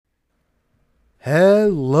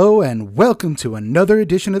Hello and welcome to another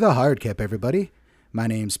edition of the Hard C.A.P, everybody. My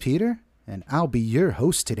name's Peter, and I'll be your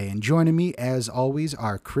host today. And joining me, as always,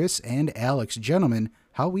 are Chris and Alex. Gentlemen,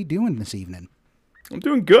 how are we doing this evening? I'm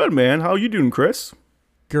doing good, man. How are you doing, Chris?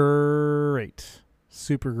 Great.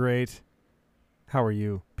 Super great. How are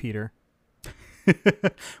you, Peter?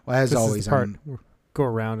 Well, as this always, we'll go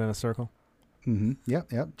around in a circle.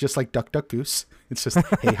 Yep. Just like Duck, Duck, Goose. It's just,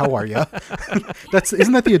 hey, how are ya?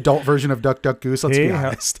 Isn't that the adult version of Duck, Duck, Goose? Let's be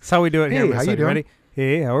honest. That's how we do it here. Hey, how you doing? Ready?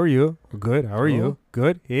 Hey, how are you? Good. How are you?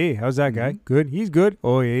 Good. Hey, how's that guy? Good. He's good.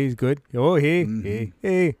 Oh, yeah, he's good. Oh, hey.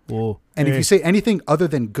 Oh, and if you say anything other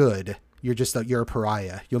than good, you're a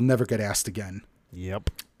pariah. You'll never get asked again.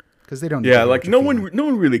 Yep. Because they don't. Yeah, like no one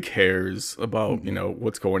really cares about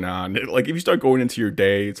what's going on. Like if you start going into your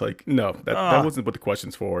day, it's like no, that wasn't what the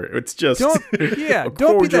question's for. It's just don't be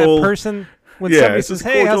that person when somebody says,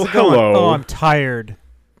 "Hey, how's it going?" Hello. Oh, I'm tired.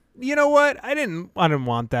 You know what? I didn't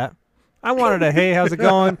want that. I wanted a "Hey, how's it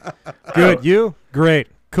going?" Good. You? Great.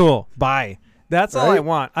 Cool. Bye. That's all I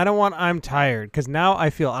want. I don't want "I'm tired" because now I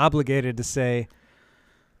feel obligated to say.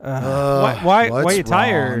 Why are you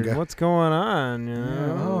tired? What's going on? You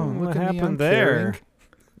know, what happened there?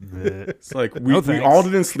 It's like we all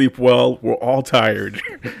didn't sleep well. We're all tired.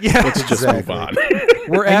 Yeah, let's just move on.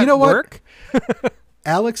 We're at work.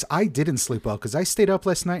 Alex, I didn't sleep well because I stayed up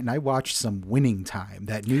last night and I watched some Winning Time,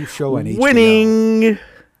 that new show on HBO.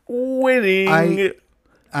 Winning.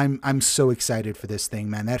 I'm so excited for this thing,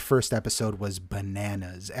 man. That first episode was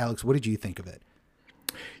bananas. Alex, what did you think of it?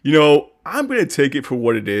 You know, I'm gonna take it for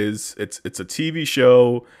what it is. It's a TV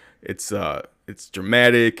show. It's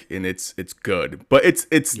dramatic and it's good, but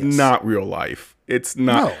it's not real life. It's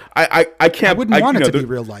not. No. I can't. I wouldn't want it to be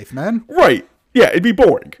real life, man. Right? Yeah, it'd be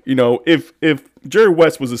boring. You know, if Jerry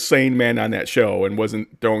West was a sane man on that show and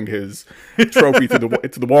wasn't throwing his trophy to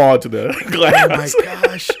the wall to the glass. Oh my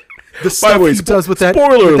gosh. The stuff he does with that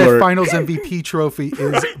Finals MVP trophy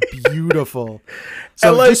is beautiful.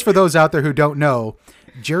 So just for those out there who don't know,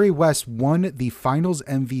 Jerry West won the Finals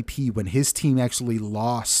MVP when his team actually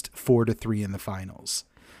lost 4-3 in the finals.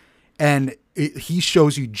 And he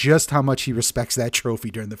shows you just how much he respects that trophy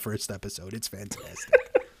during the first episode. It's fantastic.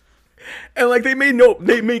 And like they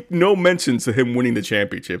make no mention to him winning the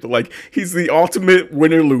championship. Like he's the ultimate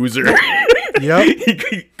winner-loser. Yep.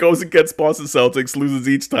 He goes against Boston Celtics, loses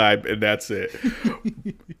each time, and that's it.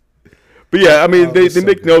 But yeah, I mean, they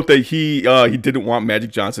make note that he didn't want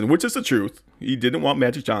Magic Johnson, which is the truth. He didn't want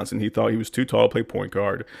Magic Johnson. He thought he was too tall to play point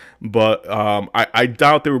guard. But I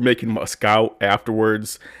doubt they were making him a scout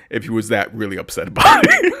afterwards if he was that really upset about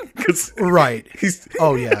it. Right.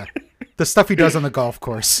 Oh, yeah. The stuff he does on the golf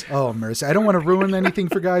course. Oh, mercy. I don't want to ruin anything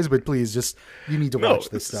for guys, but please, you need to watch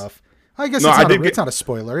this stuff. I guess it's not a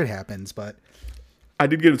spoiler. It happens, but. I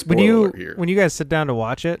did get a spoiler here. When you guys sit down to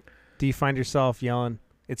watch it, do you find yourself yelling,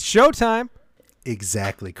 "It's showtime"?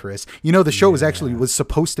 Exactly, Chris. You know, the show was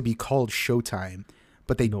supposed to be called Showtime,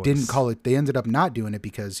 but they didn't call it. They ended up not doing it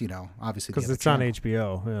because, obviously. Because it's on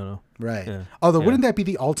HBO, Right. Yeah. Although, wouldn't that be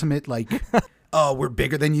the ultimate, oh, we're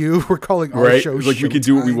bigger than you. We're calling our show like Showtime. We can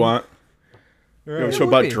do what we want. Right. A show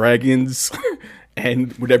about dragons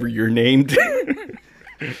and whatever you're named.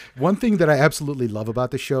 One thing that I absolutely love about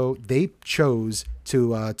the show, they chose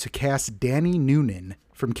to cast Danny Noonan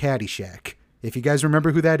from Caddyshack. If you guys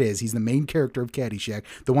remember who that is, he's the main character of Caddyshack,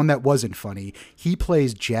 the one that wasn't funny. He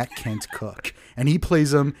plays Jack Kent Cook, and he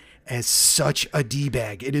plays him as such a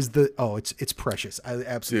D-bag. It is it's precious. I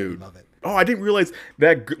absolutely love it. Oh, I didn't realize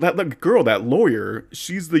that girl, that lawyer,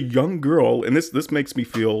 she's the young girl, and this makes me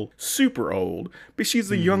feel super old, but she's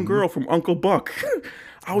the young girl from Uncle Buck.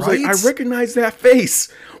 I was like, I recognize that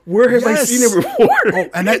face. Where have I seen it before? Oh,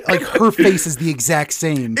 and her face is the exact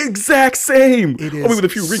same. Exact same. It is. Only with a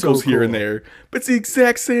few wrinkles here and cool. there, but it's the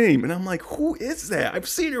exact same. And I'm like, who is that? I've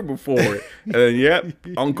seen her before. And then,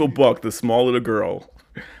 Uncle Buck, the small little girl.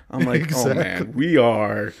 I'm like, oh man, we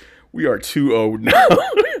are too old now.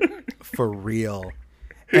 For real.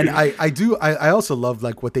 And I also love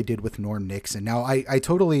what they did with Norm Nixon. Now I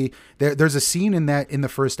totally there's a scene in the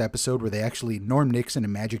first episode where they actually Norm Nixon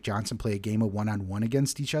and Magic Johnson play a game of 1-on-1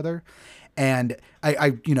 against each other. And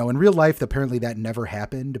I in real life apparently that never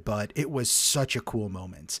happened, but it was such a cool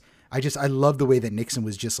moment. I love the way that Nixon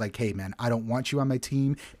was just like, hey man, I don't want you on my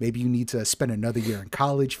team. Maybe you need to spend another year in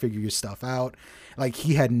college, figure your stuff out. Like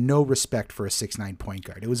he had no respect for a 6'9" point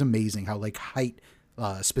guard. It was amazing how height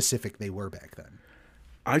specific they were back then.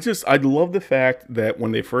 I love the fact that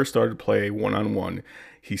when they first started to play 1-on-1,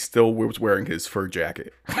 he still was wearing his fur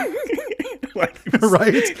jacket. Right?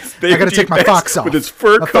 I got to take my fox off. With his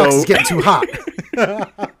fur my coat. Fox is getting too hot.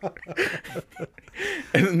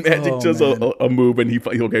 And then Magic does a move, and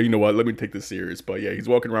he'll go, you know what? Let me take this serious. But yeah, he's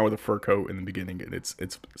walking around with a fur coat in the beginning, and it's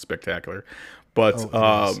spectacular. But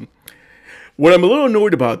what I'm a little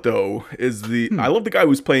annoyed about though is I love the guy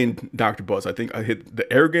who's playing Dr. Buzz. I think I hit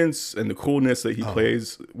the arrogance and the coolness that he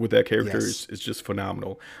plays with that character is just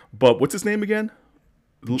phenomenal. But what's his name again?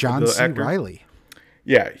 John C. Reilly.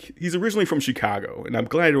 Yeah, he's originally from Chicago, and I'm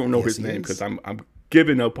glad I don't know his name because I'm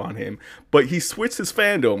giving up on him. But he switched his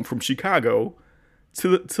fandom from Chicago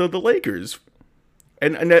to the Lakers,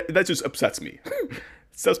 and that just upsets me.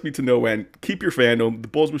 Upsets me to no end. Keep your fandom. The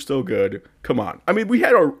Bulls were still good. Come on. I mean, we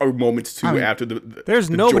had our moments too after the there's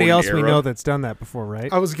the nobody Jordan else era. we know that's done that before,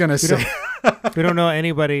 right? I was gonna say We don't know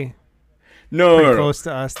anybody no. close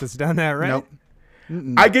to us that's done that, right? Nope.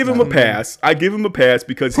 I give him a pass. I give him a pass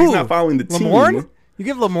because he's not following the team. Lamorne? You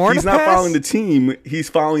give Lamorne He's a not pass? following the team. He's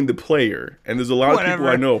following the player. And there's a lot of people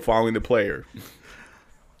I know following the player.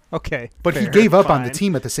 Okay. But he gave up on the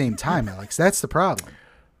team at the same time, Alex. That's the problem.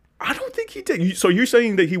 I don't think he did. So you're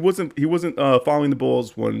saying that he wasn't following the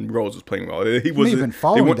Bulls when Rose was playing well. He wasn't even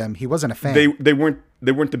following them. He wasn't a fan. They weren't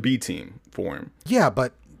the B team for him. Yeah,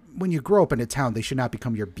 but when you grow up in a town, they should not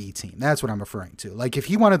become your B team. That's what I'm referring to. Like if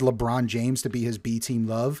he wanted LeBron James to be his B team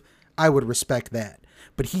love, I would respect that.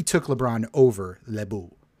 But he took LeBron over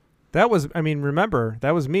LeBou. Remember,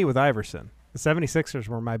 that was me with Iverson. The 76ers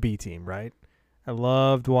were my B team, right? I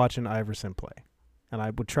loved watching Iverson play. And I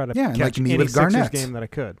would try to catch like me any with Sixers Garnett. game that I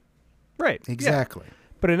could. Right. Exactly. Yeah.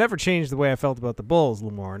 But it never changed the way I felt about the Bulls,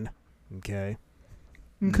 Lamorne. Okay.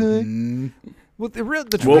 Well, the real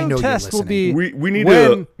test will be we need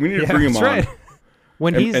to bring him on. Right.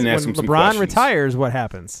 When and ask him some LeBron questions. retires, what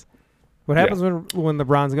happens? What happens when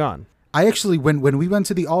LeBron's gone? I actually, when we went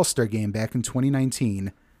to the All-Star game back in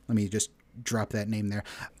 2019, let me just drop that name there.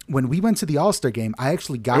 When we went to the All-Star game, I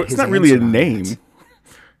actually got his It's not really a answer on name. that.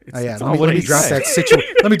 It's Let me drop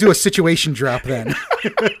that let me do a situation drop then.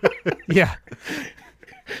 Yeah.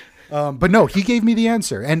 But no, he gave me the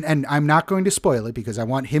answer, and I'm not going to spoil it because I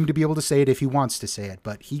want him to be able to say it if he wants to say it.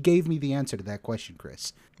 But he gave me the answer to that question,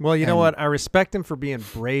 Chris. Well, you know what? I respect him for being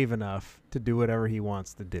brave enough to do whatever he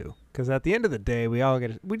wants to do. Because at the end of the day, we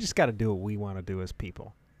just got to do what we want to do as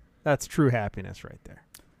people. That's true happiness right there.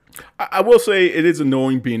 I will say it is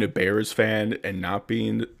annoying being a Bears fan and not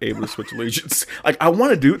being able to switch allegiance. Like I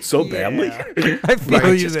want to do it so badly, I feel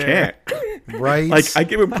I you just there. can't. Right? Like I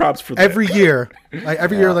give him props for that. Every year,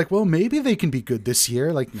 like, well, maybe they can be good this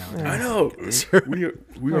year. Like, no. I know.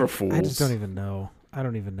 We are fools. I just don't even know. I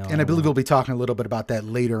don't even know. And I believe we'll be talking a little bit about that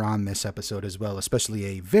later on this episode as well, especially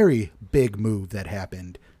a very big move that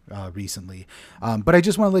happened recently. But I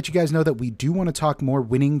just want to let you guys know that we do want to talk more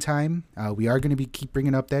Winning Time. We are going to keep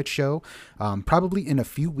bringing up that show. Probably in a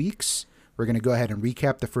few weeks, we're going to go ahead and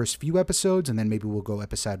recap the first few episodes, and then maybe we'll go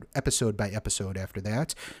episode by episode after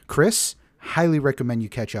that. Chris, highly recommend you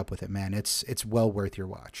catch up with it, man. It's well worth your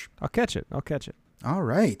watch. I'll catch it. All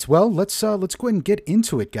right. Well, let's go ahead and get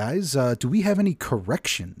into it, guys. Do we have any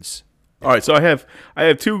corrections? All right, so I have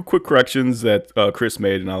two quick corrections that Chris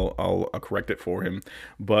made, and I'll correct it for him.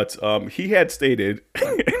 But he had stated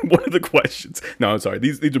in one of the questions. No, I'm sorry.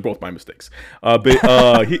 These are both my mistakes. But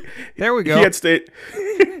there we go. He had stated.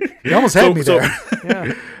 You almost had me there.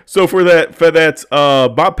 Yeah. So for that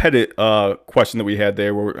Bob Pettit question that we had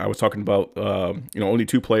there, where I was talking about only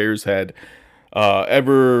two players had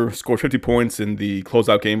ever scored 50 points in the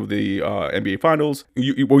closeout game of the NBA Finals.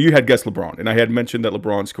 You had guessed LeBron, and I had mentioned that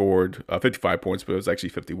LeBron scored 55 points, but it was actually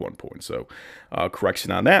 51 points. So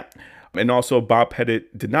correction on that. And also, Bob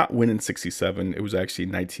Pettit did not win in 67. It was actually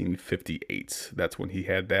 1958. That's when he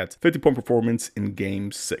had that 50-point performance in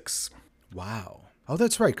Game 6. Wow. Oh,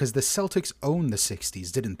 that's right, because the Celtics owned the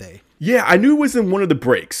 60s, didn't they? Yeah, I knew it was in one of the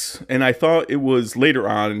breaks, and I thought it was later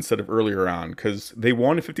on instead of earlier on, because they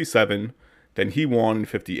won in 57. Then he won in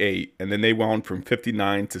 58, and then they won from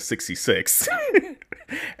 59 to 66.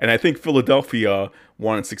 And I think Philadelphia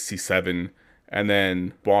won in 67, and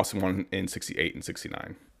then Boston won in 68 and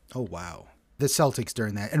 69. Oh, wow. The Celtics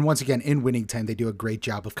during that. And once again, in Winning Time, they do a great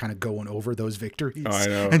job of kind of going over those victories. Oh, I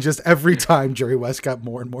know. And just every time, Jerry West got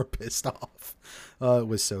more and more pissed off. It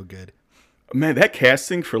was so good. Man, that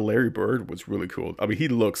casting for Larry Bird was really cool. I mean, he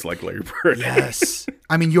looks like Larry Bird. Yes.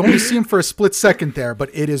 I mean, you only see him for a split second there, but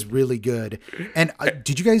it is really good. And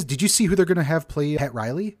did you see who they're going to have play Pat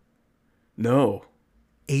Riley? No.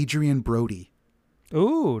 Adrian Brody.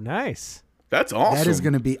 Ooh, nice. That's awesome. That is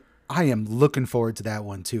going to be, I am looking forward to that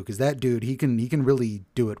one too, because that dude, he can really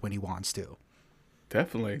do it when he wants to.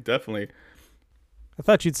 Definitely. I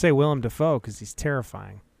thought you'd say Willem Dafoe because he's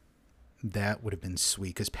terrifying. That would have been sweet,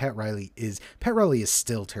 because Pat Riley is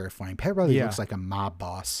still terrifying. Pat Riley looks like a mob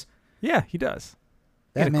boss. Yeah, he does.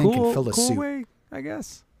 That in man a cool, can fill a cool suit. way, I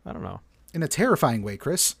guess. I don't know. In a terrifying way,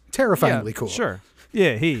 Chris. Terrifyingly cool. Sure.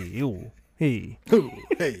 Yeah, he. Ooh, hey.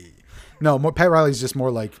 No, Pat Riley's just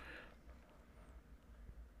more like...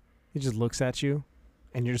 He just looks at you,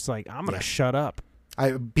 and you're just like, I'm going to shut up.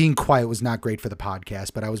 Being quiet was not great for the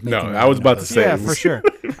podcast, but I was making... No, I was about to say. Yeah, for sure.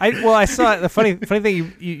 I saw the funny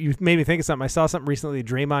thing, you made me think of something. I saw something recently.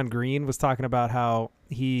 Draymond Green was talking about how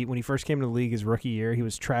when he first came to the league his rookie year, he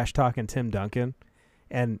was trash talking Tim Duncan.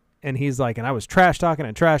 And he's like, and I was trash talking,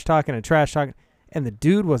 and the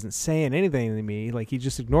dude wasn't saying anything to me. Like, he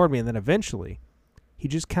just ignored me. And then eventually he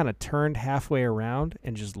just kind of turned halfway around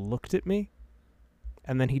and just looked at me.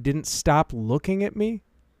 And then he didn't stop looking at me,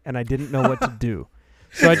 and I didn't know what to do.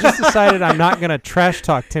 So I just decided I'm not going to trash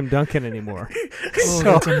talk Tim Duncan anymore. Oh,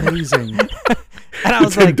 that's amazing. And I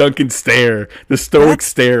was Tim like, Duncan stare, the stoic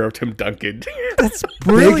stare of Tim Duncan. that's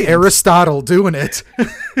brilliant. Big Aristotle doing it.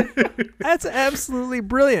 That's absolutely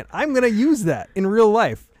brilliant. I'm going to use that in real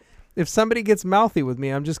life. If somebody gets mouthy with me,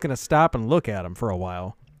 I'm just going to stop and look at them for a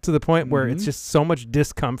while, to the point where it's just so much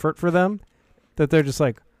discomfort for them that they're just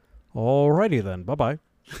like, alrighty then, bye-bye.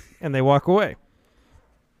 And they walk away.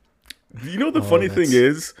 You know, the funny thing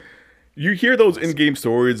is, you hear those in-game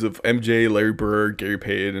stories of MJ, Larry Bird, Gary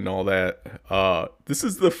Payton, and all that. This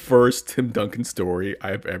is the first Tim Duncan story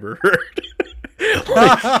I've ever heard.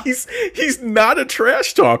 Like, he's not a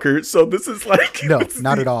trash talker, so this is like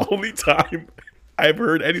not at all. Only time I've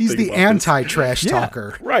heard anything. He's the anti-trash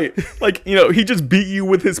talker, right? Like, you know, he just beat you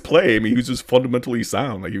with his play. I mean, he was just fundamentally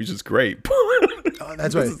sound. Like, he was just great.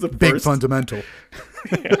 That's right. Big fundamental.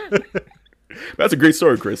 That's a great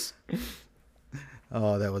story, Chris.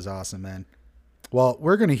 Oh, that was awesome, man. Well,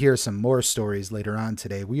 we're going to hear some more stories later on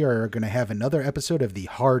today. We are going to have another episode of the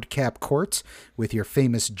Hard C.A.P Court with your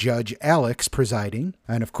famous judge, Alex, presiding.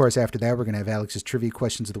 And, of course, after that, we're going to have Alex's Trivia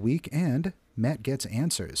Questions of the Week and Matt Getz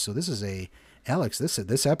Answers. So this is Alex,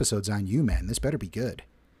 this episode's on you, man. This better be good.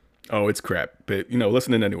 Oh, it's crap. But, you know,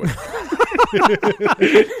 listen in anyway.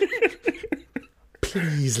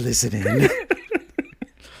 Please listen in.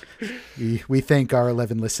 We thank our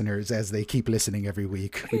 11 listeners as they keep listening every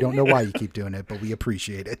week. We don't know why you keep doing it, but we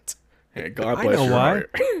appreciate it. Hey, God bless I know your why.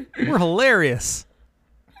 heart. We're hilarious.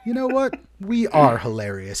 You know what? We are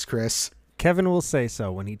hilarious, Chris. Kevin will say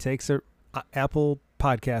so when he takes a Apple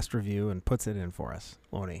podcast review and puts it in for us,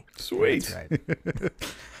 won't he? Sweet. That's right.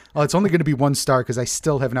 Oh, it's only going to be 1 star because I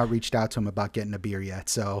still have not reached out to him about getting a beer yet.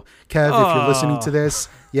 So, Kev, if you're listening to this,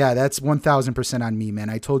 yeah, that's 1,000% on me, man.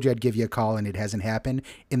 I told you I'd give you a call, and it hasn't happened.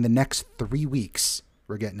 In the next 3 weeks,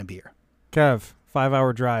 we're getting a beer. Kev,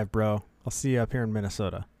 5-hour drive, bro. I'll see you up here in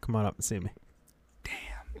Minnesota. Come on up and see me.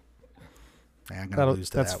 Damn. I'm going to lose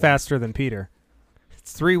to That's that faster than Peter.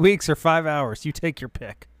 It's 3 weeks or 5 hours. You take your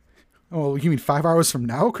pick. Oh, you mean 5 hours from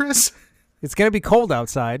now, Chris? It's going to be cold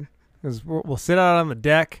outside. Because we'll sit out on the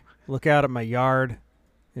deck, look out at my yard,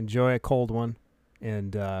 enjoy a cold one.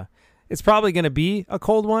 And it's probably going to be a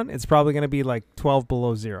cold one. It's probably going to be like 12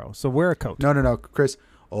 below zero. So wear a coat. No, Chris.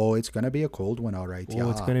 Oh, it's going to be a cold one, all right. Oh,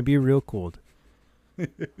 it's going to be real cold.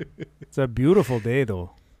 It's a beautiful day,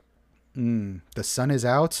 though. The sun is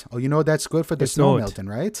out. Oh, you know that's good for the snow melting,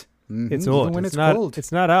 right? Mm-hmm. It's Even hot. when It's it's not, cold.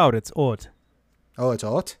 It's not out. It's hot. Oh, it's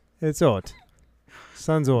hot? It's hot.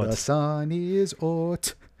 Sun's hot. The sun is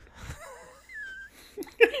hot.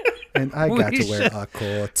 And I got to wear a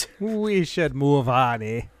coat. We should move on,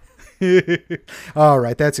 eh? All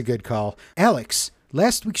right, that's a good call. Alex,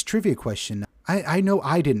 last week's trivia question. I know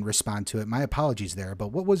I didn't respond to it. My apologies there.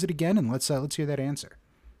 But what was it again? And let's hear that answer.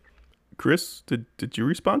 Chris, did you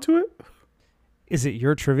respond to it? Is it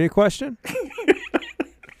your trivia question?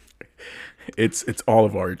 It's all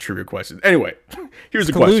of our trivia questions. Anyway, here's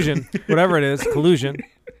the collusion. question. Whatever it is, collusion.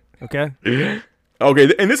 Okay.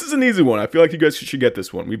 Okay, and this is an easy one. I feel like you guys should get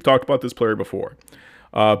this one. We've talked about this player before.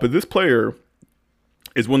 But this player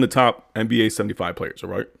is one of the top NBA 75 players, all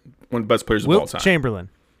right? One of the best players of all time. Chamberlain.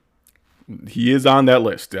 He is on that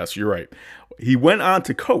list. Yes, you're right. He went on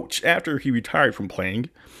to coach after he retired from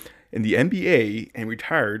playing in the NBA and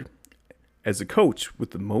retired as a coach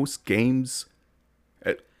with the most games.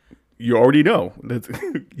 You already know that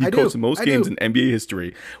he coached the most games in NBA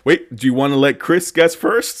history. Wait, do you want to let Chris guess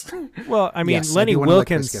first? Well, I mean, Yes, Lenny I do wanna let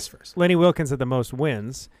Chris guess Wilkins. first. Lenny Wilkins had the most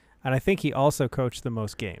wins, and I think he also coached the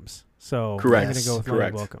most games. So Correct. I'm going to go with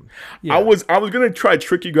Correct. Lenny Wilkins. Yeah. I was gonna try to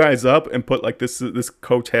trick you guys up and put like this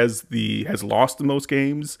coach has lost the most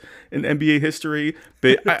games in NBA history,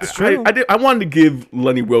 but I wanted to give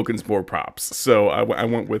Lenny Wilkins more props, so I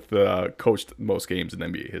went with coached most games in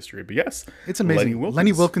NBA history. But yes, It's amazing.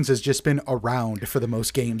 Lenny Wilkins has just been around for the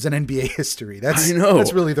most games in NBA history. I know.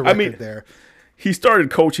 That's really the record there. he started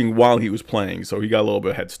coaching while he was playing, so he got a little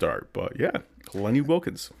bit head start. But yeah, Lenny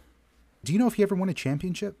Wilkens. Do you know if he ever won a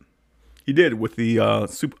championship? He did with the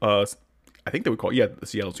I think they would call the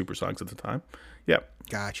Seattle Supersonics at the time. Yeah.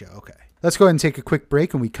 Gotcha. Okay. Let's go ahead and take a quick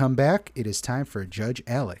break. When we come back, it is time for Judge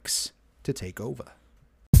Alex to take over.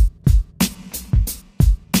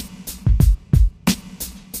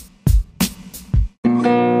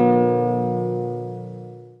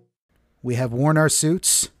 We have worn our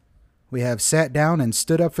suits. We have sat down and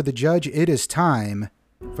stood up for the judge. It is time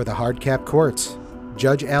for the Hard C.A.P courts.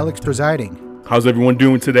 Judge Alex presiding. How's everyone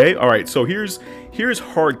doing today? All right, so here's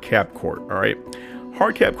Hard C.A.P court. All right,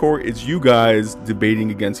 Hard C.A.P court is you guys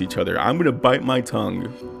debating against each other. I'm gonna bite my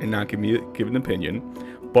tongue and not give an opinion,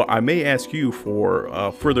 but I may ask you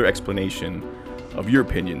for further explanation of your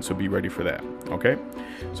opinion. So be ready for that. Okay.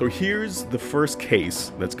 So here's the first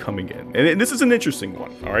case that's coming in, and this is an interesting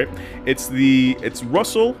one. All right, it's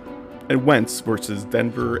Russell and Wentz versus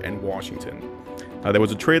Denver and Washington. There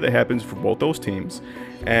was a trade that happens for both those teams,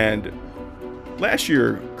 and last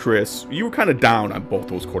year, Chris, you were kind of down on both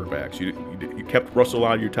those quarterbacks. You kept Russell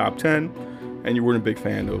out of your top 10, and you weren't a big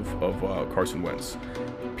fan of Carson Wentz.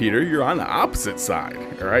 Peter, you're on the opposite side.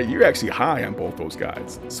 All right, you're actually high on both those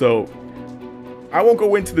guys. So I won't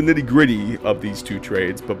go into the nitty-gritty of these two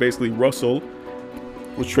trades, but basically Russell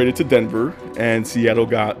was traded to Denver, and Seattle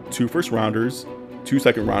got 2 first-rounders, 2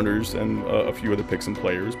 second-rounders, and a few other picks and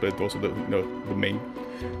players. But those are the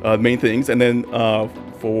main things. And then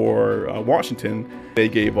for Washington, they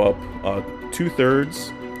gave up 2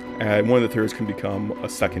 thirds, and one of the thirds can become a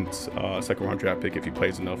second-round draft pick if he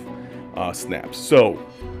plays enough snaps. So,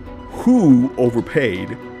 who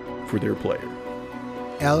overpaid for their player?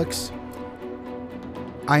 Alex,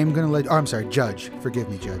 I am going to let... Oh, I'm sorry, Judge. Forgive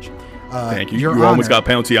me, Judge. Thank you. You almost got a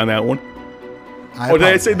penalty on that one. Did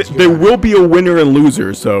I say that there will be a winner and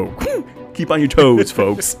loser, so keep on your toes,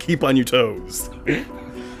 folks. Keep on your toes.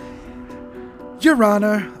 Your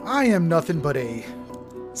Honor, I am nothing but a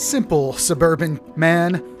simple suburban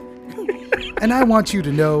man, and I want you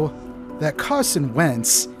to know that Carson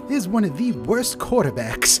Wentz is one of the worst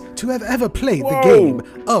quarterbacks to have ever played the game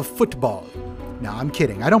of football. No, I'm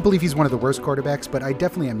kidding. I don't believe he's one of the worst quarterbacks, but I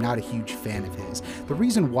definitely am not a huge fan of his. The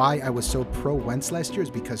reason why I was so pro Wentz last year is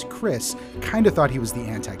because Chris kind of thought he was the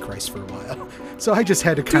Antichrist for a while. So I just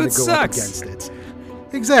had to kind of go up against it.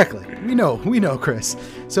 Exactly. We know, Chris.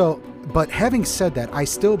 So, but having said that, I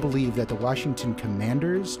still believe that the Washington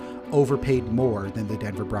Commanders overpaid more than the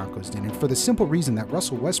Denver Broncos did. And for the simple reason that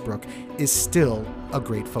Russell Westbrook is still a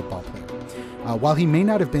great football player. While he may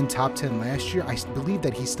not have been top 10 last year, I believe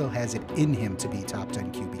that he still has it in him to be top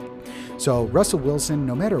 10 QB. So Russell Wilson,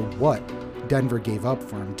 no matter what Denver gave up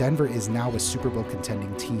for him, Denver is now a Super Bowl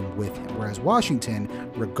contending team with him. Whereas Washington,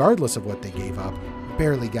 regardless of what they gave up,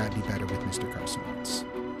 barely got any better with Mr. Carson Wentz.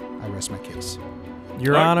 I rest my case.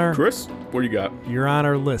 Your Honor. Chris, what do you got? Your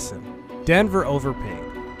Honor, listen. Denver overpaid.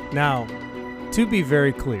 Now, to be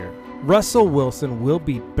very clear, Russell Wilson will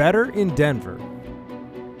be better in Denver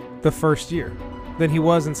the first year than he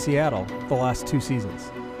was in Seattle the last 2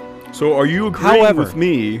 seasons. So are you agreeing with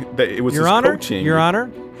me that it was Your his Honor, coaching? Your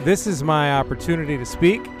Honor, this is my opportunity to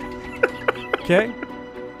speak. Okay?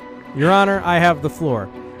 Your Honor, I have the floor.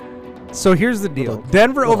 So here's the deal.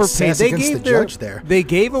 Denver overpaid. They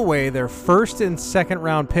gave away their first and second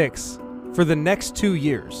round picks for the next 2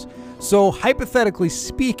 years. So hypothetically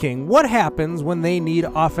speaking, what happens when they need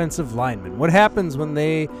offensive linemen? What happens when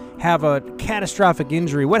they have a catastrophic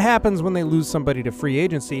injury? What happens when they lose somebody to free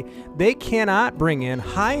agency? They cannot bring in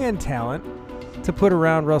high-end talent to put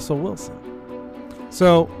around Russell Wilson.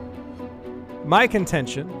 So my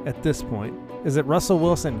contention at this point is that Russell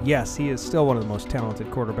Wilson, yes, he is still one of the most talented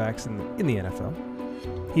quarterbacks in the NFL.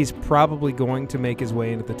 He's probably going to make his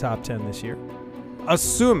way into the top 10 this year,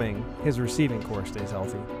 assuming his receiving core stays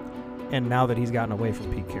healthy. And now that he's gotten away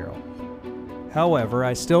from Pete Carroll. However,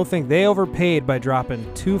 I still think they overpaid by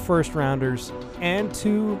dropping 2 first-rounders and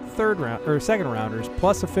 2 second-rounders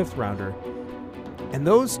plus a 5th-rounder. And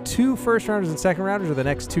those 2 first-rounders and second-rounders are the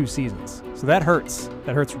next 2 seasons. So that hurts.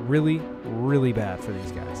 That hurts really, really bad for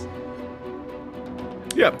these guys.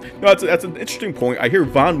 Yeah, no, that's an interesting point. I hear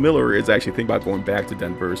Von Miller is actually thinking about going back to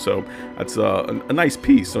Denver, so that's a nice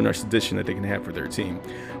piece, a nice addition that they can have for their team.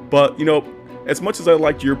 But, as much as I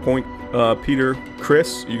liked your point, Peter,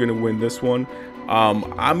 Chris, you're going to win this one.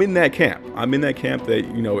 I'm in that camp. That,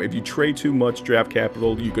 if you trade too much draft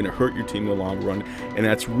capital, you're going to hurt your team in the long run. And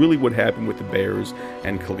that's really what happened with the Bears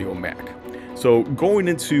and Khalil Mack. So going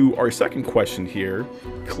into our second question here,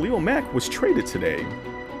 Khalil Mack was traded today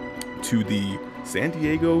to the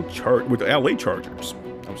LA Chargers.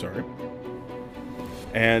 I'm sorry.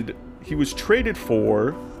 And he was traded for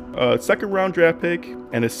a 2nd-round draft pick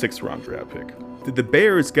and a 6th-round draft pick. Did the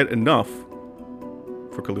Bears get enough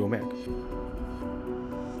for Khalil Mack?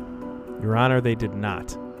 Your Honor, they did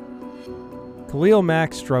not. Khalil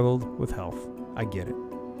Mack struggled with health. I get it.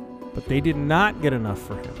 But they did not get enough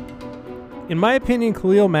for him. In my opinion,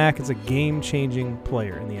 Khalil Mack is a game-changing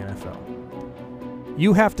player in the NFL.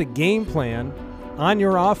 You have to game plan on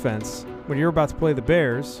your offense when you're about to play the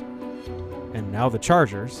Bears, and now the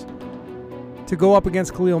Chargers, to go up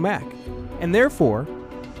against Khalil Mack. And therefore,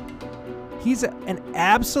 he's an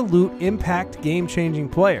absolute impact game-changing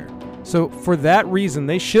player. So for that reason,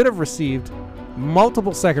 they should have received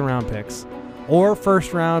multiple 2nd-round picks or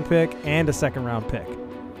 1st-round pick and a 2nd-round pick.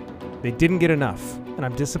 They didn't get enough, and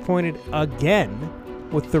I'm disappointed again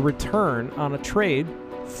with the return on a trade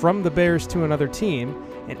from the Bears to another team,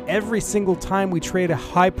 and every single time we trade a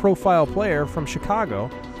high-profile player from Chicago,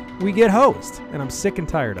 we get hosed, and I'm sick and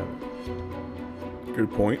tired of it.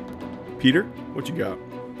 Good point. Peter, what you got?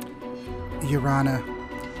 Your Honor,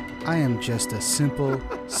 I am just a simple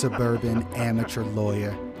suburban amateur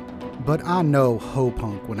lawyer, but I know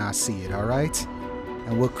ho-punk when I see it, all right?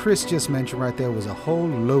 And what Chris just mentioned right there was a whole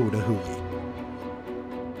load of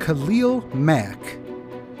hooey. Khalil Mack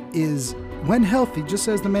is, when healthy, just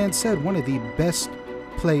as the man said, one of the best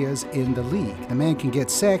players in the league. The man can get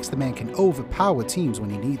sacks, the man can overpower teams when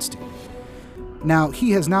he needs to. Now, he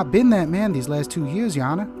has not been that man these last 2 years, Your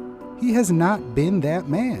Honor. He has not been that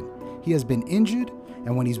man. He has been injured,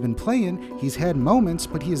 and when he's been playing, he's had moments,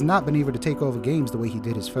 but he has not been able to take over games the way he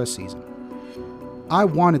did his first season. I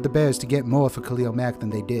wanted the Bears to get more for Khalil Mack than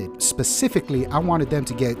they did. Specifically, I wanted them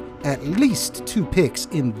to get at least 2 picks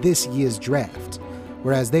in this year's draft,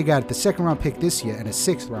 whereas they got the 2nd-round pick this year and a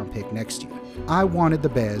 6th-round pick next year. I wanted the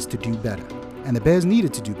Bears to do better, and the Bears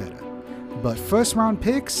needed to do better. But 1st-round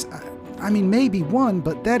picks, I mean, maybe 1,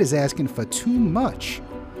 but that is asking for too much.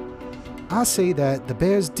 I'll say that the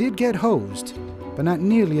Bears did get hosed, but not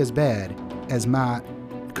nearly as bad as my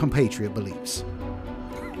compatriot believes.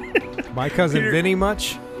 My cousin Peter, Vinny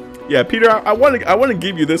much? Yeah, Peter, I want to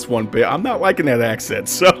give you this one, but I'm not liking that accent,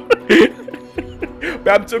 so but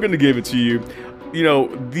I'm still going to give it to you. You know,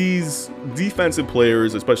 these defensive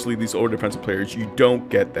players, especially these older defensive players, you don't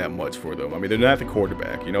get that much for them. I mean, they're not the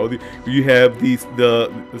quarterback. You know, you have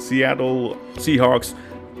the Seattle Seahawks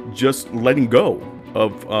just letting go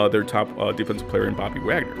of their top defensive player in Bobby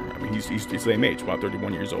Wagner. I mean, he's the same age, about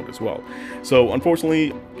 31 years old as well. So,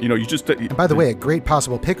 unfortunately, you know, you just... And by the way, a great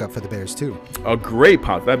possible pickup for the Bears, too. A great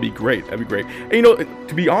pop. That'd be great. That'd be great. And, you know,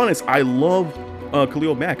 to be honest, I love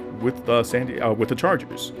Khalil Mack with with the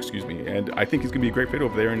Chargers, and I think he's gonna be a great fit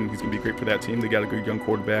over there, and he's gonna be great for that team. They got a good young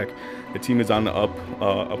quarterback. The team is on the up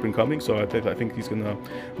and coming, so I think he's gonna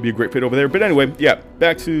be a great fit over there. But anyway, yeah,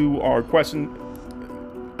 back to our question.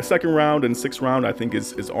 A 2nd round and 6th round, I think,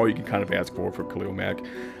 is all you can kind of ask for Khalil Mack.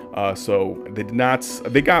 So they did not.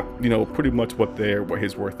 They got, you know, pretty much what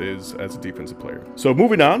his worth is as a defensive player. So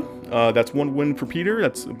moving on, that's 1 win for Peter.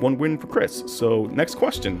 That's 1 win for Chris. So next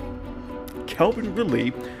question. Calvin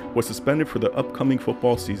Ridley was suspended for the upcoming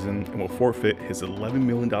football season and will forfeit his $11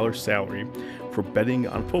 million salary for betting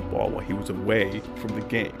on football while he was away from the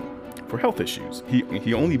game for health issues.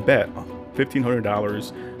 He only bet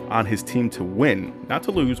 $1,500 on his team to win, not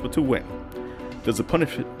to lose, but to win. Does the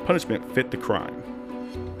punishment fit the crime?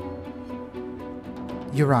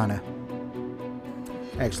 Your Honor.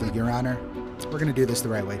 Actually, Your Honor, we're going to do this the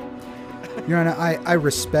right way. Your Honor, I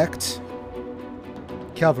respect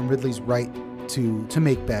Calvin Ridley's right to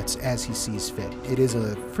make bets as he sees fit. It is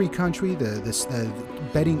a free country. The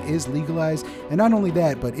betting is legalized. And not only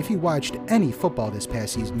that, but if you watched any football this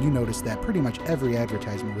past season, you noticed that pretty much every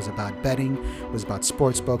advertisement was about betting, was about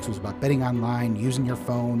sports books, was about betting online, using your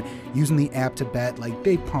phone, using the app to bet. Like,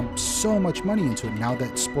 they pump so much money into it now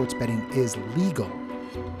that sports betting is legal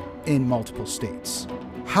in multiple states.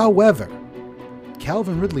 However,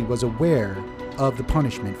 Calvin Ridley was aware of the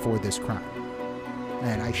punishment for this crime.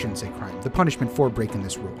 And I shouldn't say crime, the punishment for breaking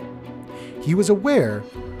this rule. He was aware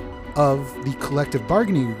of the collective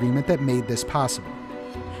bargaining agreement that made this possible.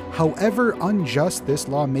 However unjust this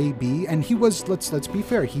law may be, and he was, let's be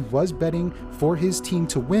fair, he was betting for his team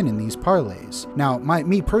to win in these parlays. Now,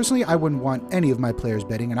 me personally, I wouldn't want any of my players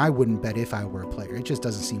betting, and I wouldn't bet if I were a player. It just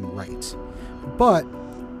doesn't seem right. But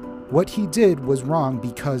what he did was wrong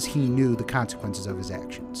because he knew the consequences of his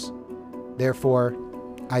actions. Therefore,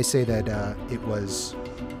 I say that it was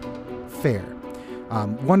fair.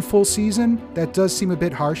 1 full season, that does seem a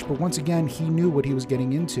bit harsh, but once again, he knew what he was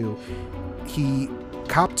getting into. He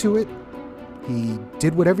copped to it, He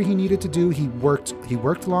did whatever he needed to do. He worked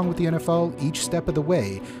along with the NFL each step of the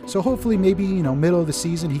way. So hopefully maybe, middle of the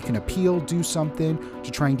season, he can appeal, do something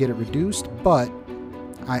to try and get it reduced. But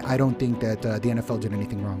I don't think that the NFL did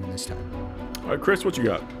anything wrong in this time. All right, Chris, what you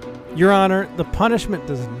got? Your Honor, the punishment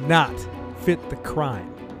does not fit the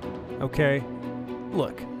crime. Okay?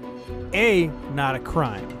 Look, A, not a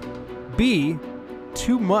crime. B,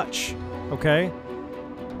 too much. Okay?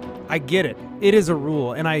 I get it. It is a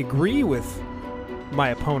rule, and I agree with my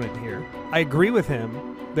opponent here. I agree with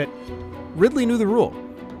him that Ridley knew the rule,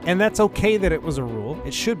 and that's okay that it was a rule.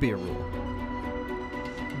 It should be a rule.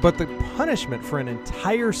 But the punishment for an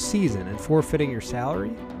entire season and forfeiting your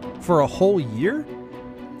salary for a whole year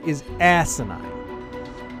is asinine.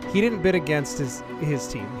 He didn't bid against his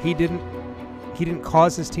team. He didn't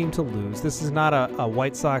cause his team to lose. This is not a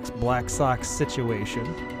White Sox, Black Sox situation,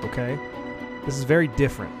 okay? This is very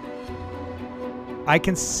different. I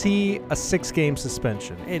can see a 6-game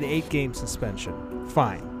suspension, an 8-game suspension.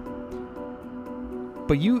 Fine.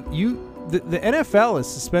 But the NFL is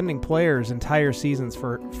suspending players entire seasons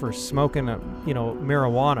for smoking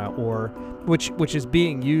marijuana, or which is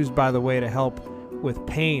being used, by the way, to help with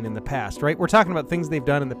pain in the past, right? We're talking about things they've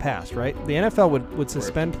done in the past, right? The NFL would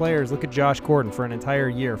suspend players. Look at Josh Gordon for an entire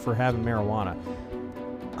year for having marijuana.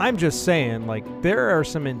 I'm just saying, there are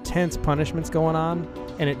some intense punishments going on,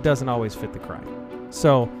 and it doesn't always fit the crime.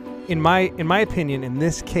 So, in my opinion, in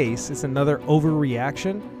this case, it's another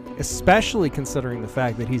overreaction, especially considering the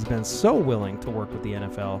fact that he's been so willing to work with the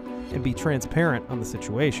NFL and be transparent on the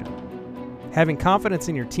situation. Having confidence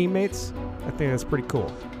in your teammates, I think that's pretty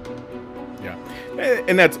cool. Yeah,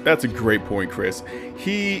 and that's a great point, Chris.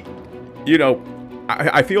 He,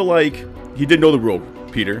 I feel like he did know the rule,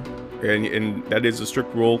 Peter, and that is a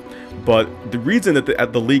strict rule. But the reason that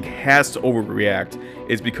the league has to overreact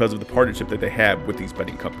is because of the partnership that they have with these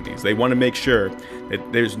betting companies. They want to make sure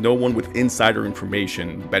that there's no one with insider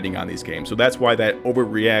information betting on these games. So that's why that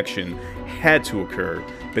overreaction had to occur,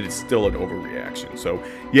 but it's still an overreaction. So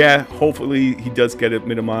yeah, hopefully he does get it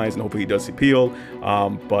minimized, and hopefully he does appeal.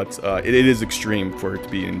 But it is extreme for it to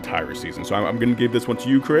be an entire season. So I'm going to give this one to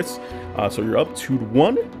you, Chris. So you're up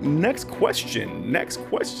 2-1. Next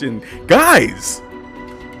question. Guys,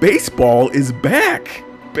 baseball is back.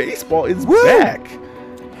 Baseball is back.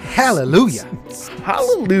 Hallelujah.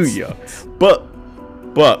 Hallelujah. But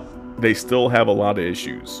they still have a lot of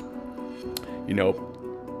issues.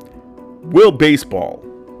 Will baseball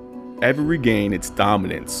ever regain its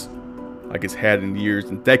dominance like it's had in years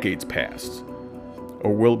and decades past?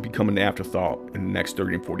 Or will it become an afterthought in the next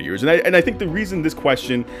 30 and 40 years? And I think the reason this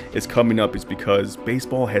question is coming up is because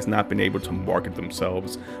baseball has not been able to market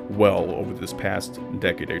themselves well over this past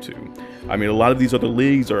decade or two. I mean, a lot of these other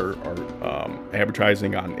leagues are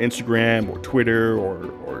advertising on Instagram or Twitter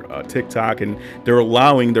or TikTok, and they're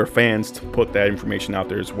allowing their fans to put that information out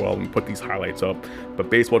there as well and put these highlights up. But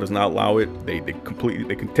baseball does not allow it. They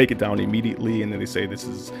can take it down immediately, and then they say this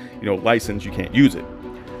is licensed, you can't use it.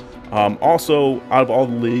 Also, out of all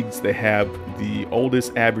the leagues, they have the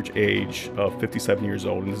oldest average age of 57 years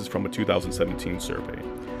old, and this is from a 2017 survey.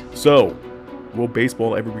 So, will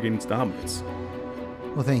baseball ever regain its dominance?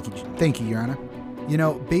 Well, thank you, Your Honor.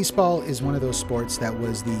 Baseball is one of those sports that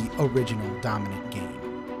was the original dominant game.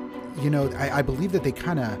 I believe that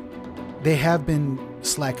they have been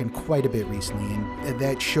slacking quite a bit recently, and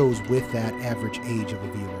that shows with that average age of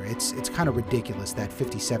a viewer. It's kind of ridiculous that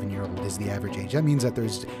 57-year-old is the average age. That means that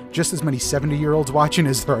there's just as many 70-year-olds watching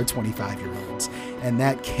as there are 25-year-olds, and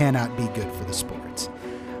that cannot be good for the sport.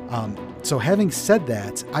 So having said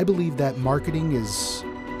that, I believe that marketing is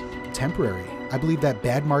temporary. I believe that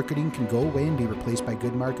bad marketing can go away and be replaced by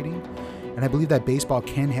good marketing. And I believe that baseball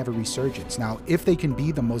can have a resurgence. Now, if they can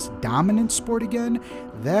be the most dominant sport again,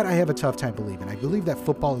 that I have a tough time believing. I believe that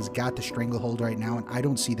football has got the stranglehold right now, and I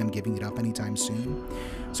don't see them giving it up anytime soon.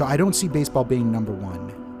 So I don't see baseball being number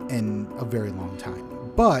one in a very long time.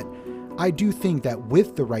 But I do think that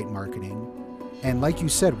with the right marketing, and like you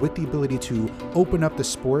said, with the ability to open up the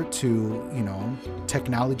sport to,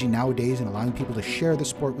 technology nowadays and allowing people to share the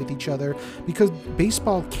sport with each other, because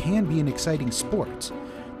baseball can be an exciting sport.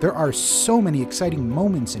 There are so many exciting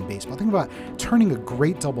moments in baseball. Think about turning a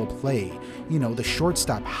great double play. The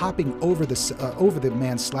shortstop hopping over the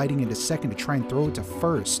man sliding into second to try and throw it to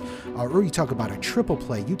first. Or you talk about a triple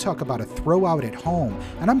play. You talk about a throw out at home.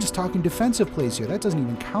 And I'm just talking defensive plays here. That doesn't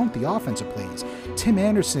even count the offensive plays. Tim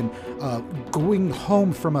Anderson going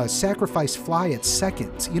home from a sacrifice fly at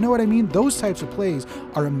second. You know what I mean? Those types of plays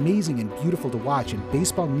are amazing and beautiful to watch. And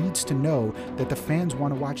baseball needs to know that the fans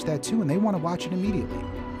want to watch that too. And they want to watch it immediately.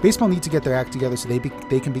 baseball needs to get their act together so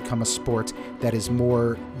they can become a sport that is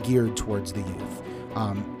more geared towards the youth.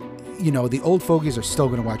 The old fogies are still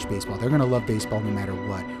going to watch baseball. They're going to love baseball no matter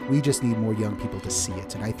what. We just need more young people to see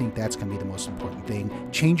it, and I think that's going to be the most important thing.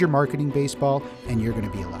 Change your marketing baseball, and you're going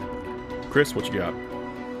to be a lot better. Chris, what you got?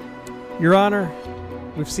 Your Honor,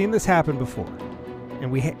 we've seen this happen before,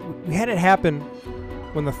 and we had it happen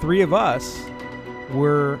when the three of us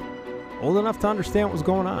were old enough to understand what was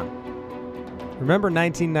going on. Remember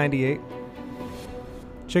 1998?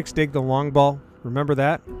 Chicks dig the long ball. Remember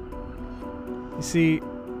that? You see,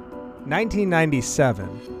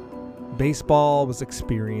 1997, baseball was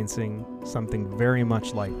experiencing something very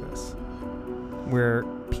much like this, where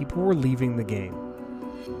people were leaving the game.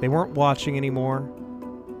 They weren't watching anymore,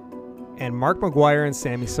 and Mark McGwire and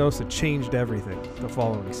Sammy Sosa changed everything the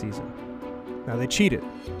following season. Now, they cheated,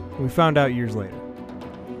 and we found out years later.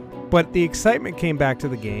 But the excitement came back to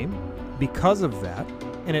the game because of that,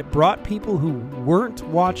 and it brought people who weren't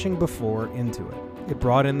watching before into it. It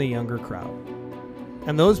brought in the younger crowd.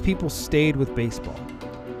 And those people stayed with baseball.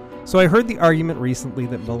 So I heard the argument recently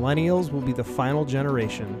that millennials will be the final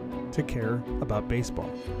generation to care about baseball.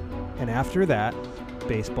 And after that,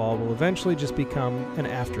 baseball will eventually just become an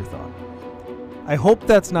afterthought. I hope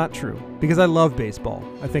that's not true, because I love baseball.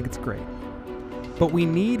 I think it's great. But we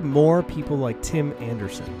need more people like Tim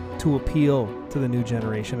Anderson to appeal to the new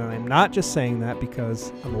generation, and I'm not just saying that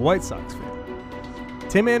because I'm a White Sox fan.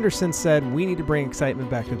 Tim Anderson said we need to bring excitement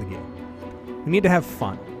back to the game. We need to have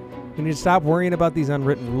fun. We need to stop worrying about these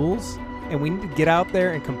unwritten rules, and we need to get out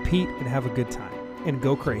there and compete and have a good time and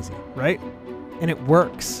go crazy, right? And it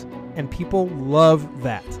works, and people love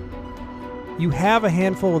that. You have a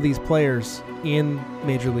handful of these players in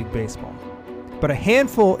Major League Baseball, but a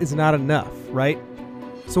handful is not enough, right?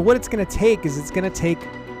 So what it's going to take is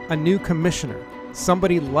a new commissioner,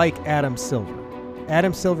 somebody like Adam Silver.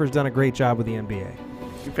 Adam Silver's done a great job with the NBA.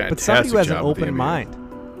 But somebody who has an open mind.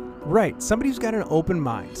 Right, somebody who's got an open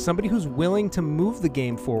mind, somebody who's willing to move the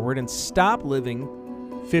game forward and stop living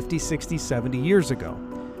 50, 60, 70 years ago.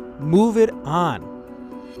 Move it on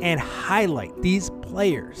and highlight these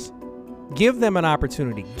players. Give them an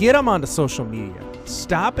opportunity. Get them onto social media.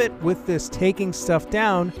 Stop it with this taking stuff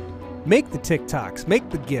down. Make the TikToks,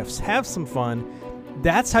 make the GIFs, have some fun.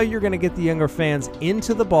 That's how you're going to get the younger fans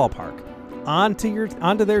into the ballpark, onto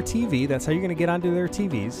their TV. That's how you're going to get onto their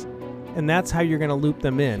TVs. And that's how you're going to loop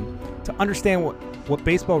them in to understand what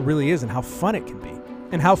baseball really is and how fun it can be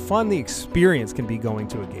and how fun the experience can be going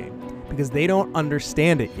to a game, because they don't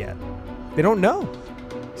understand it yet. They don't know.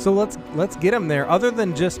 So let's get them there, other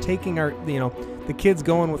than just taking the kids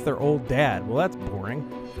going with their old dad. Well, that's boring.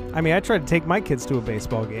 I mean, I tried to take my kids to a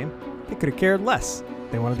baseball game. They could have cared less.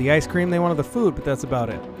 They wanted the ice cream, they wanted the food, but that's about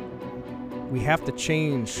it. We have to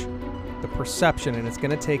change the perception, and it's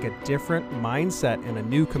going to take a different mindset and a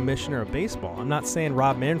new commissioner of baseball. I'm not saying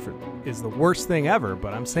Rob Manfred is the worst thing ever,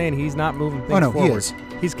 but I'm saying he's not moving things forward. He is.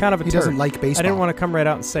 He's kind of a turd. He doesn't like baseball. I didn't want to come right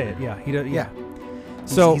out and say it. Yeah, he does. Yeah.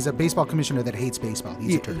 So he's a baseball commissioner that hates baseball.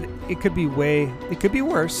 He's a turd. It could be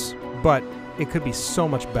worse, but it could be so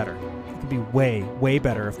much better. It could be way, way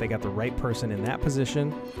better if they got the right person in that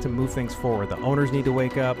position to move things forward. The owners need to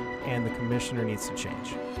wake up, and the commissioner needs to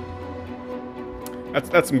change.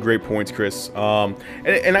 That's some great points, Chris.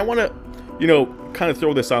 And I want to, kind of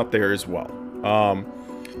throw this out there as well.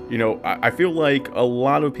 I feel like a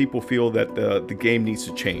lot of people feel that the game needs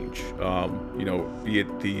to change. Be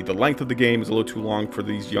it the length of the game is a little too long for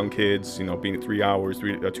these young kids. Being at 3 hours,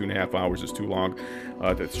 2.5 hours is too long.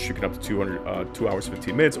 That's shaking up to 2 hours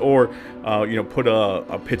 15 minutes, or put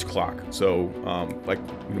a pitch clock. So like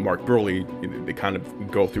Mark Burley, they kind of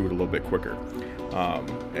go through it a little bit quicker.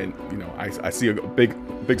 I see a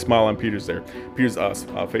big smile on Peter's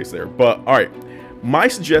face there. But all right, my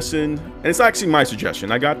suggestion, and it's actually my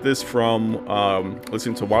suggestion. I got this from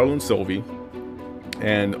listening to Waddle and Sylvie,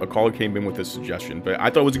 and a caller came in with this suggestion. But I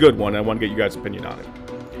thought it was a good one. I want to get you guys' opinion on it.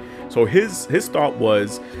 So his thought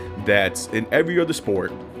was that in every other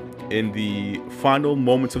sport, in the final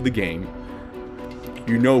moments of the game,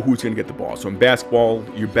 you know who's going to get the ball. So in basketball,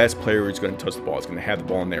 your best player is going to touch the ball. It's going to have the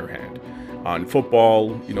ball in their hand. On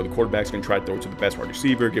football, the quarterback's going to try to throw it to the best wide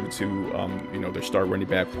receiver, give it to, their star running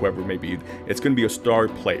back, whoever it may be. It's going to be a star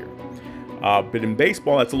player. But in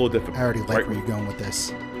baseball, that's a little different. I already like where you're going with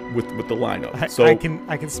this. With the lineup.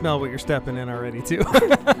 I can smell what you're stepping in already, too.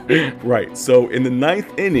 Right. So in the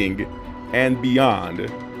ninth inning and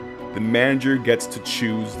beyond, the manager gets to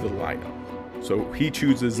choose the lineup. So he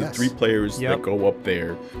chooses the three players that go up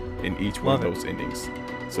there in each one of those innings.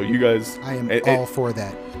 So you guys... I am all for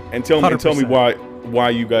that. And tell me why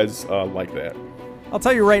you guys like that. I'll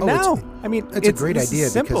tell you right now. I mean, it's a great idea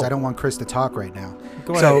simple. because I don't want Chris to talk right now.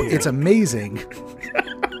 Go so ahead. it's amazing.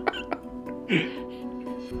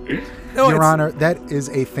 No, Your Honor, that is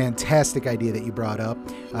a fantastic idea that you brought up.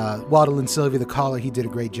 Waddle and Sylvia, the caller, he did a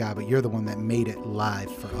great job, but you're the one that made it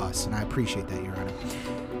live for us, and I appreciate that, Your Honor.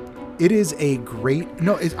 It is a great,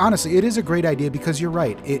 honestly, it is a great idea because you're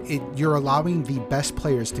right. You're allowing the best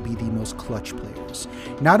players to be the most clutch players.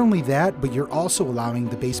 Not only that, but you're also allowing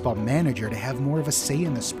the baseball manager to have more of a say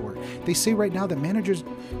in the sport. They say right now that managers,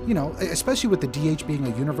 especially with the DH being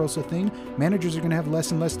a universal thing, managers are going to have less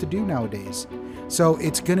and less to do nowadays. So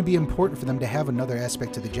it's going to be important for them to have another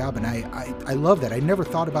aspect to the job. And I love that. I never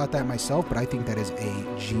thought about that myself, but I think that is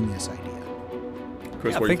a genius idea.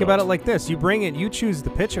 Chris, think about it like this. You bring it, you choose the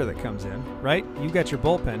pitcher that comes in, right? You got your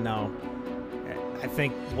bullpen now. I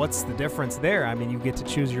think what's the difference there? I mean, you get to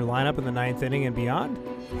choose your lineup in the 9th inning and beyond.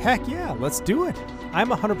 Heck yeah, let's do it. I'm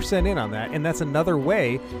 100% in on that. And that's another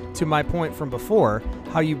way, to my point from before,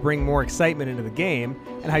 how you bring more excitement into the game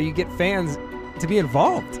and how you get fans to be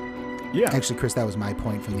involved. Yeah. Actually, Chris, that was my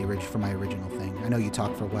point from my original thing. I know you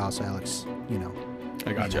talked for a while, so Alex,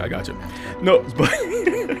 I got you. No, but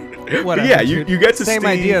Whatever. You get to same see,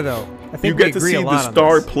 idea though. I think you get to we agree see a the lot on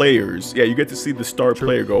star this. players. Yeah, you get to see the star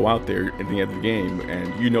player go out there at the end of the game,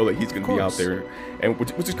 and you know that he's going to be out there, and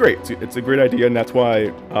which is great. It's a great idea, and that's why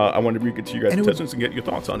I wanted to get to you guys' suggestions and get your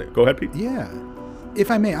thoughts on it. Go ahead, Pete. Yeah. If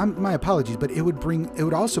I may, my apologies, but it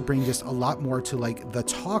would also bring just a lot more to like the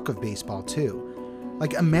talk of baseball too.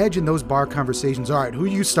 Like, imagine those bar conversations. All right, who are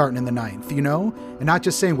you starting in the 9th, And not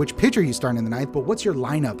just saying which pitcher you starting in the 9th, but what's your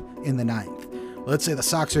lineup in the 9th? Let's say the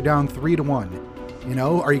Sox are down 3-1.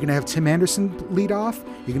 Are you going to have Tim Anderson lead off?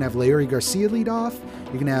 You're going to have Leury Garcia lead off?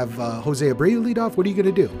 You're going to have Jose Abreu lead off? What are you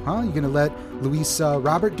going to do? You're going to let Luis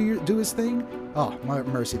Robert do his thing? Oh,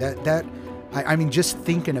 mercy. I mean, just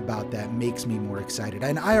thinking about that makes me more excited.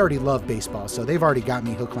 And I already love baseball, so they've already got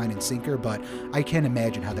me hook, line, and sinker, but I can't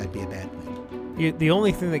imagine how that'd be a bad thing. The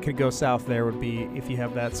only thing that could go south there would be if you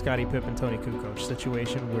have that Scottie Pippen, Tony Kukoc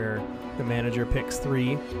situation where the manager picks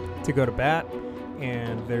 3 to go to bat,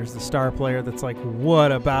 and there's the star player that's like,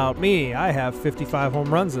 what about me? I have 55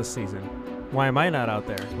 home runs this season. Why am I not out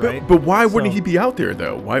there, right? But why wouldn't he be out there,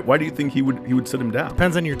 though? Why do you think he would sit him down?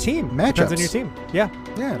 Depends on your team. Matchups. Depends on your team. Yeah.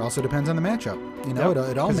 Yeah, it also depends on the matchup.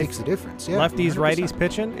 It all makes a difference. Yeah, lefties, 100%. righties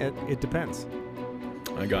pitching, it depends.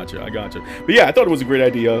 I got you. But yeah, I thought it was a great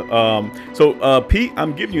idea. So Pete,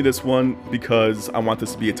 I'm giving you this one because I want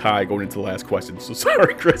this to be a tie going into the last question. So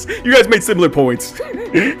sorry, Chris. You guys made similar points.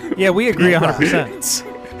 Yeah, we agree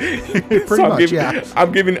 100%. Pretty much, yeah.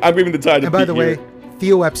 I'm giving the tie to Pete. And by the way, here.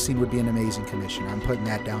 Theo Epstein would be an amazing commissioner. I'm putting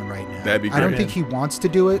that down right now. That'd be great. I don't think he wants to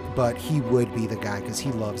do it, but he would be the guy because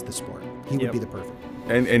he loves the sport. He would be the perfect.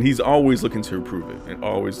 And he's always looking to improve it and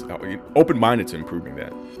always open-minded to improving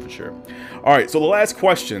that, for sure. All right, so the last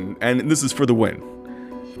question, and this is for the win.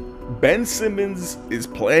 Ben Simmons is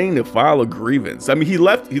planning to file a grievance. I mean, he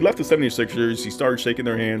left the 76ers. He started shaking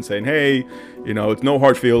their hands saying, hey, it's no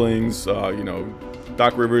hard feelings.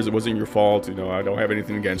 Doc Rivers, it wasn't your fault. I don't have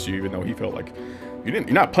anything against you, even though he felt like you're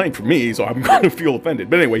not playing for me, so I'm going to feel offended.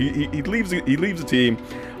 But anyway, he leaves the team,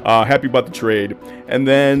 happy about the trade. And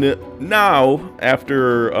then now,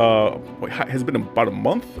 after has it been about a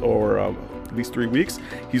month or at least 3 weeks,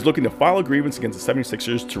 he's looking to file a grievance against the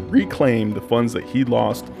 76ers to reclaim the funds that he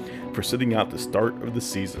lost for sitting out the start of the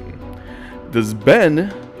season. Does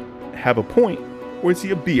Ben have a point, or is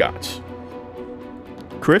he a biatch?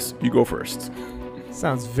 Chris, you go first.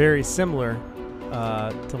 Sounds very similar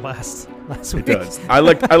to last week. It does. I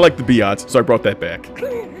like the biatch, so I brought that back.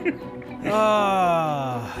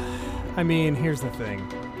 I mean, here's the thing.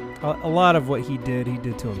 A lot of what he did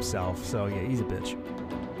to himself. So yeah, he's a bitch.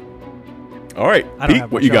 All right, I don't Pete,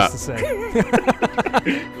 have what much you else got? to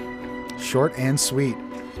say. Short and sweet.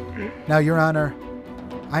 Now, Your Honor,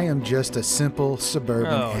 I am just a simple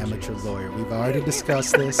suburban amateur lawyer. We've already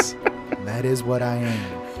discussed this. That is what I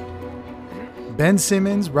am. Ben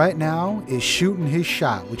Simmons right now is shooting his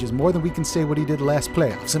shot, which is more than we can say what he did last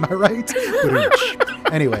playoffs. Am I right?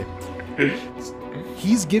 Anyway,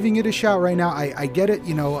 he's giving it a shot right now. I get it.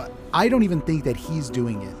 I don't even think that he's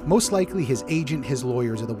doing it. Most likely his agent, his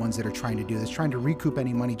lawyers are the ones that are trying to do this, trying to recoup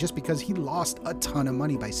any money just because he lost a ton of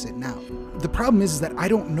money by sitting out. The problem is that I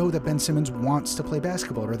don't know that Ben Simmons wants to play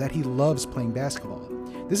basketball or that he loves playing basketball.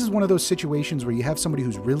 This is one of those situations where you have somebody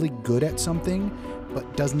who's really good at something, but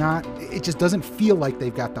it just doesn't feel like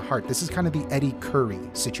they've got the heart. This is kind of the Eddie Curry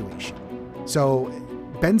situation. So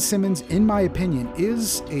Ben Simmons, in my opinion,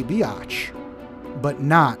 is a biatch, but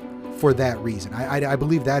not for that reason. I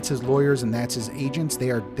believe that's his lawyers and that's his agents. They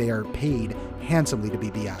are paid handsomely to be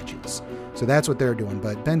biatches. So that's what they're doing.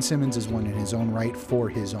 But Ben Simmons is one in his own right for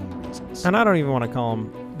his own reasons. And I don't even want to call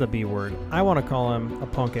him the B word. I want to call him a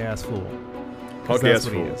punk-ass fool. Punk-ass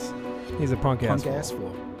What he fool. is. He's a punk-ass fool. Punk-ass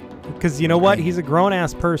fool. Because you know what? He's a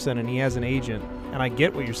grown-ass person, and he has an agent. And I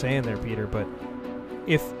get what you're saying there, Peter, but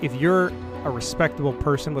if you're a respectable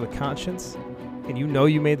person with a conscience, and you know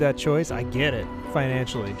you made that choice, I get it.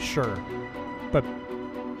 Financially, sure. But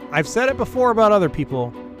I've said it before about other people.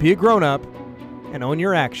 Be a grown-up and own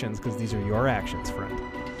your actions, because these are your actions, friend.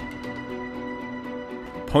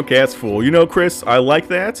 Punk-ass fool. You know, Chris, I like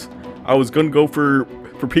that. I was going to go for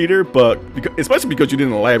Peter, but especially because you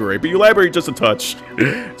didn't elaborate, but you elaborate just a touch.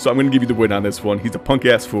 So I'm going to give you the win on this one. He's a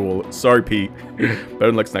punk-ass fool. Sorry, Pete.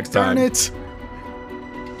 Better luck next time. Darn it.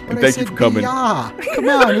 And thank you for coming. B-ya. Come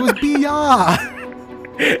on, it was B-ya.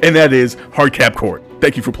 And that is Hard C.A.P Court.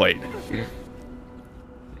 Thank you for playing.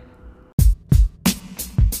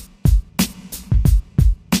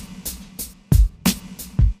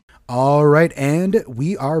 All right, and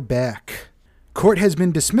we are back. Court has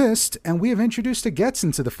been dismissed, and we have introduced a Getz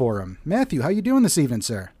into the forum. Matthew, how you doing this evening,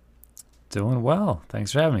 sir? Doing well.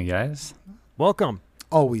 Thanks for having me, guys. Welcome.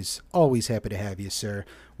 Always happy to have you, sir.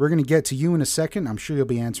 We're going to get to you in a second. I'm sure you'll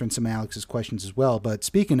be answering some of Alex's questions as well. But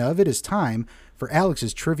speaking of, it is time for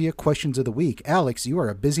Alex's Trivia Questions of the Week. Alex, you are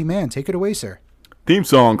a busy man. Take it away, sir. Theme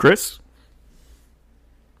song, Chris.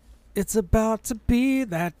 It's about to be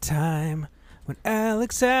that time when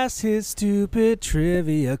Alex asks his stupid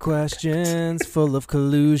trivia questions full of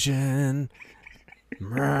collusion.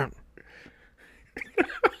 Man,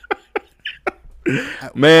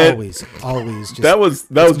 always. Just, that was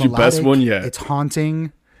your best one yet. It's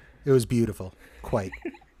haunting. It was beautiful. Quite.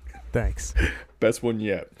 Thanks. Best one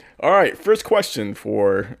yet. All right, first question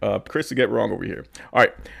for Chris to get wrong over here. All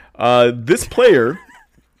right, this player...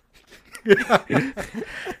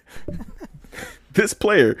 This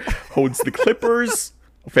player holds the Clippers,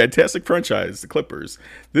 a fantastic franchise, the Clippers.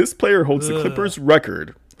 This player holds the Clippers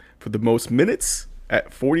record for the most minutes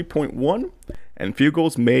at 40.1 and field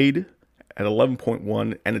goals made at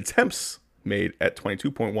 11.1 and attempts made at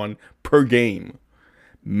 22.1 per game.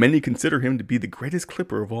 Many consider him to be the greatest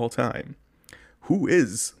Clipper of all time. Who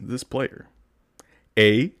is this player?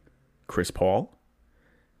 A. Chris Paul.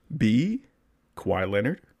 B. Kawhi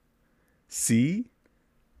Leonard. C.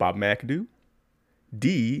 Bob McAdoo.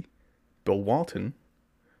 D. Bill Walton.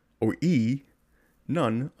 Or E.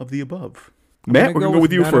 None of the above. Matt, we're going to go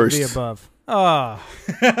with you first. None of the above. Ah.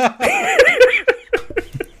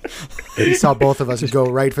 He saw both of us go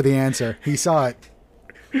right for the answer. He saw it.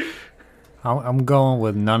 I'm going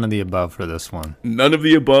with none of the above for this one. None of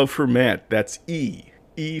the above for Matt. That's E.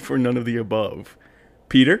 E for none of the above.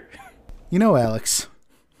 Peter? You know, Alex,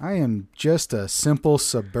 I am just a simple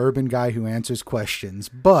suburban guy who answers questions,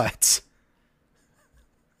 but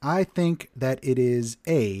I think that it is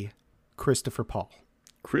A. Christopher Paul.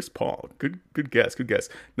 Chris Paul. Good guess. Good guess.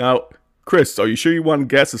 Now, Chris, are you sure you want to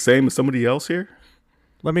guess the same as somebody else here?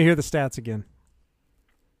 Let me hear the stats again.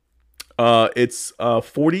 It's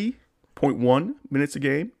 40.1 minutes a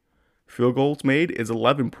game. Field goals made is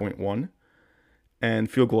 11.1. And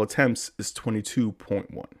field goal attempts is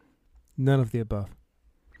 22.1. None of the above.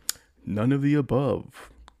 None of the above.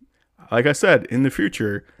 Like I said, in the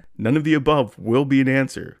future, none of the above will be an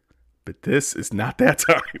answer. But this is not that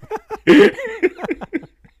time.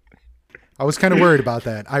 I was kind of worried about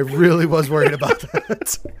that. I really was worried about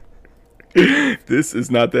that. This is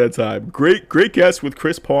not that time. Great guess with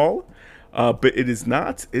Chris Paul. But it is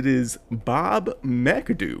not. It is Bob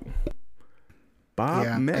McAdoo. Bob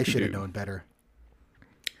McAdoo. I should have known better.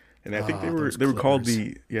 And I think they were called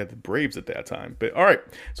the Braves at that time. But all right.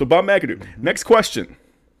 So Bob McAdoo. Next question.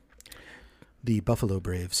 The Buffalo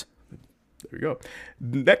Braves. There we go.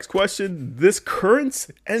 Next question. This current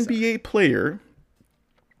NBA player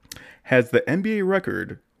has the NBA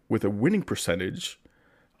record with a winning percentage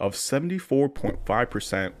of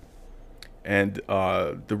 74.5%. And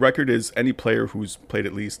the record is any player who's played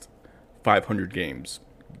at least 500 games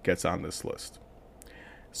gets on this list.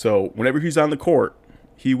 So whenever he's on the court,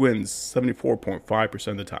 he wins 74.5%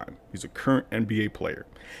 of the time. He's a current NBA player.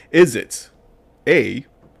 Is it A,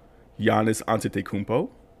 Giannis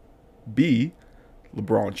Antetokounmpo, B,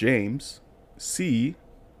 LeBron James, C,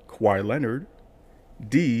 Kawhi Leonard,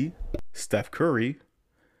 D, Steph Curry,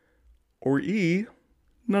 or E,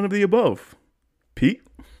 none of the above? Pete,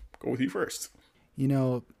 go with you first. You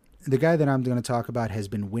know, the guy that I'm going to talk about has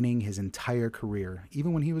been winning his entire career,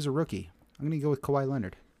 even when he was a rookie. I'm going to go with Kawhi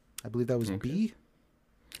Leonard. I believe that was B.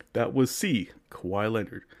 That was C, Kawhi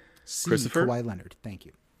Leonard. C, Christopher? Kawhi Leonard. Thank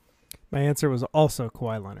you. My answer was also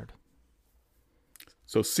Kawhi Leonard.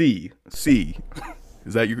 So C.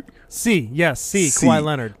 Is that your C. Yes, C. C. Kawhi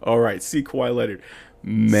Leonard. All right, C. Kawhi Leonard.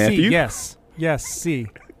 Matthew? C. Yes. Yes, C.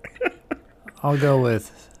 I'll go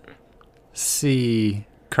with C.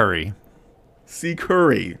 Curry. C.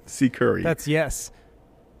 Curry. C. Curry. That's yes.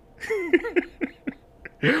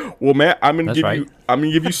 Well, Matt, I'm gonna That's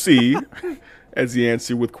give you C as the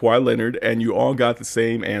answer with Kawhi Leonard, and you all got the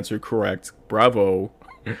same answer correct. Bravo.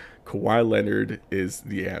 Kawhi Leonard is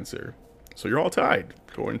the answer. So you're all tied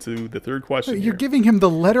going to the third question. You're here. giving him the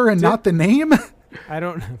letter and not the name?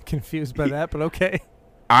 I'm confused by that, but okay.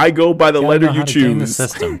 I go by the Gotta letter know you how to game the choose.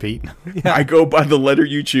 system, Pete. Yeah. I go by the letter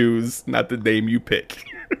you choose, not the name you pick.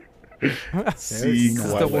 C. This is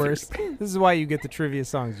Kawhi the Leonard. worst. This is why you get the trivia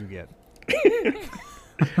songs you get.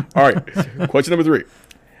 All right. Question number 3.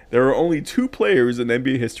 There are only 2 players in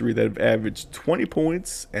NBA history that have averaged 20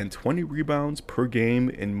 points and 20 rebounds per game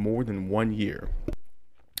in more than 1 year.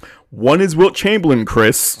 One is Wilt Chamberlain,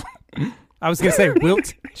 Chris. I was going to say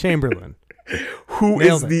Wilt Chamberlain. Who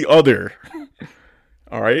Nailed is it. the other?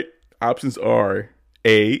 All right. Options are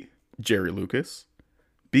A. Jerry Lucas,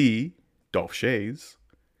 B. Dolph Schayes,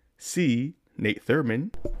 C. Nate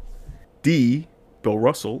Thurman, D. Bill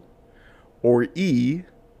Russell, or E.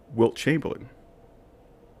 Wilt Chamberlain.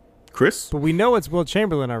 Chris? But we know it's Wilt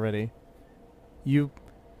Chamberlain already. You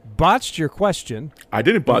botched your question. I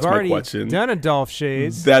didn't botch You've my already question. done a Dolph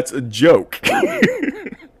Schayes. That's a joke.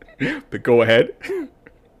 But go ahead.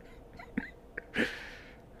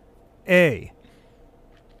 A.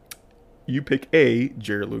 You pick A.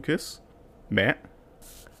 Jerry Lucas. Matt?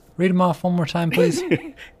 Read them off one more time, please.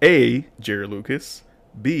 A. Jerry Lucas.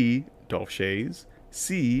 B. Dolph Schayes.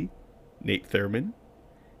 C. Nate Thurman.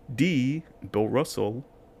 D. Bill Russell.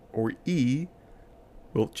 Or E.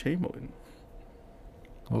 Wilt Chamberlain.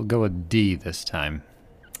 We'll go with D this time.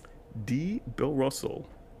 D. Bill Russell.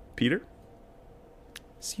 Peter?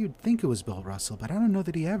 So you'd think it was Bill Russell, but I don't know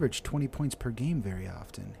that he averaged 20 points per game very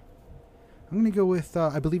often. I'm going to go with,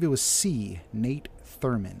 I believe it was C, Nate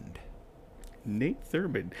Thurmond. Nate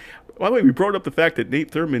Thurman. By the way, we brought up the fact that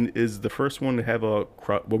Nate Thurman is the first one to have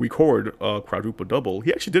record a quadruple double.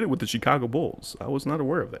 He actually did it with the Chicago Bulls. I was not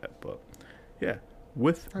aware of that, but yeah,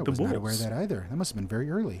 with I the was Bulls. not aware of that either. That must have been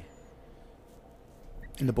very early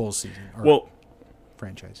in the Bulls season. Or Well,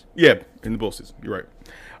 franchise. yeah, in the Bulls season. You're right.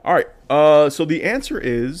 All right. So the answer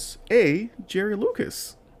is A. Jerry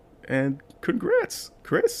Lucas, and congrats,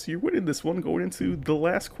 Chris. You're winning this one going into the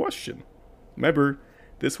last question. Remember,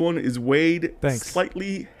 this one is weighed Thanks.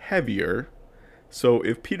 slightly heavier, so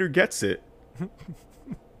if Peter gets it,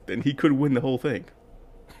 then he could win the whole thing.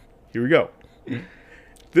 Here we go.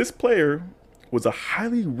 This player was a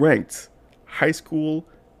highly ranked high school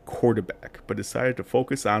quarterback, but decided to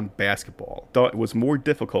focus on basketball. Thought it was more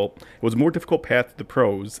difficult. It was a more difficult path to the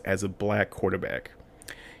pros as a black quarterback.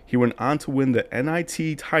 He went on to win the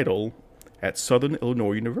NIT title at Southern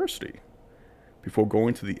Illinois University before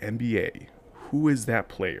going to the NBA. Who is that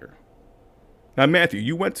player? Now, Matthew,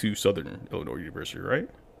 you went to Southern Illinois University, right?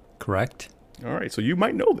 Correct. All right, so you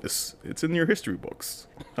might know this. It's in your history books,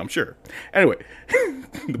 I'm sure. Anyway,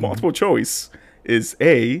 the multiple choice is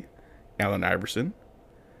A. Allen Iverson,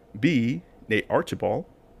 B. Nate Archibald,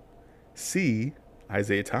 C.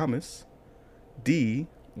 Isaiah Thomas, D.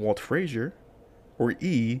 Walt Frazier, or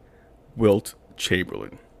E. Wilt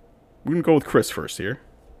Chamberlain. We're going to go with Chris first here.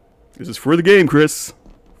 This is for the game, Chris.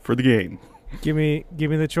 For the game. Give me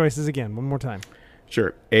the choices again, one more time.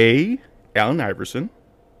 Sure. A. Allen Iverson,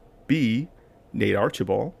 B. Nate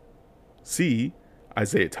Archibald, C.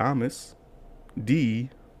 Isaiah Thomas, D.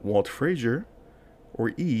 Walt Frazier, or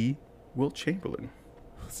E. Wilt Chamberlain.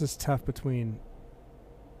 This is tough between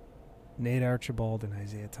Nate Archibald and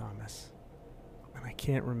Isaiah Thomas. And I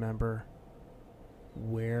can't remember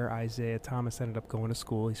where Isaiah Thomas ended up going to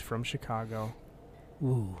school. He's from Chicago.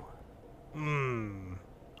 Ooh. I'm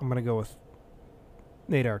going to go with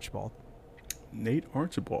Nate Archibald. Nate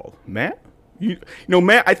Archibald. Matt? You know,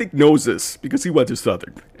 Matt, I think, knows this because he went to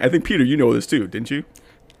Southern. I think, Peter, you know this too, didn't you?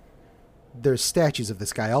 There's statues of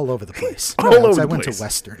this guy all over the place. All over the I went place. to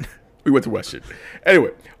Western. We went to Western.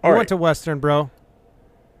 Anyway, all I right. went to Western, bro.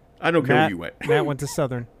 I don't care where you went. Matt went to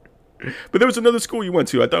Southern. But there was another school you went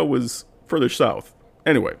to. I thought it was further south.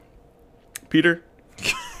 Anyway, Peter?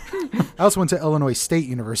 I also went to Illinois State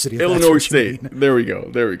University. if that's Illinois what you State. mean. There we go.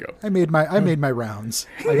 There we go. I made my rounds.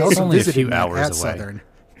 I also only a visited few Matt hours at away. Southern.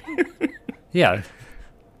 Yeah,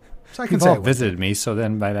 So I can you've say I all went. visited me, so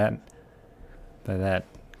then by that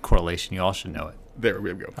correlation, you all should know it. There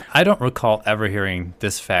we go. I don't recall ever hearing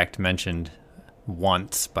this fact mentioned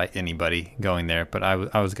once by anybody going there, but I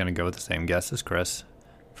was going to go with the same guess as Chris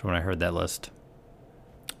from when I heard that list.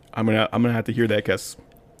 I'm gonna have to hear that guess.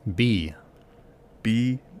 B.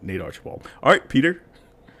 B, Nate Archibald. All right, Peter,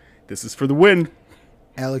 this is for the win.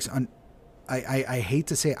 Alex, I hate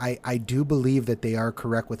to say I do believe that they are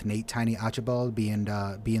correct with Nate Tiny Archibald being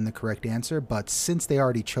the correct answer, but since they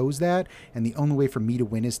already chose that, and the only way for me to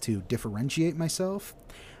win is to differentiate myself,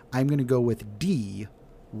 I'm going to go with D,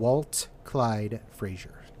 Walt Clyde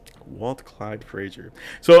Frazier. Walt Clyde Frazier.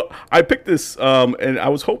 So I picked this, and I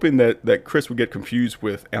was hoping that Chris would get confused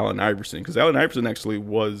with Allen Iverson, because Allen Iverson actually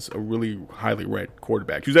was a really highly ranked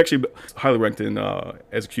quarterback. He was actually highly ranked in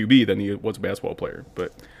as a QB than he was a basketball player,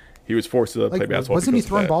 but he was forced to play basketball. Wasn't he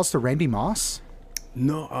throwing balls to Randy Moss?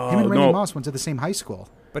 No, him and Randy Moss went to the same high school.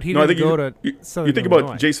 But he didn't go to Southern You think Illinois.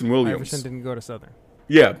 about Jason Williams. Iverson didn't go to Southern.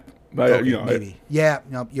 Yeah, but Okay, maybe.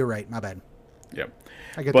 No, you're right. My bad. Yeah,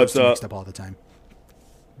 I get those two mixed up all the time.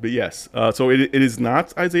 But yes, so it is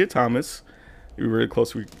not Isaiah Thomas. We were really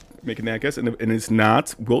close to making that guess. And it's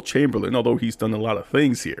not Wilt Chamberlain, although he's done a lot of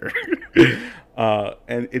things here.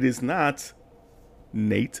 And it is not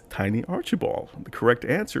Nate Tiny Archibald. The correct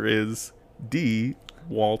answer is D,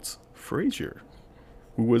 Walt Frazier,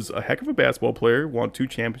 who was a heck of a basketball player, won 2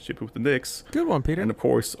 championships with the Knicks. Good one, Peter. And, of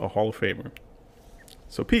course, a Hall of Famer.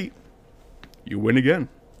 So, Pete, you win again.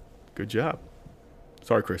 Good job.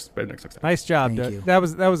 Sorry, Chris. Better next time. Nice job, Thank Doug. you. That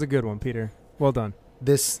was a good one, Peter. Well done.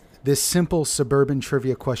 This simple suburban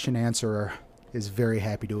trivia question answerer is very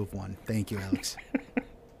happy to have won. Thank you, Alex.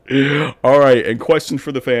 All right, and question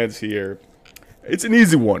for the fans here. It's an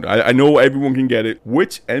easy one. I know everyone can get it.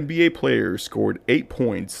 Which NBA player scored 8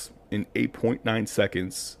 points in 8.9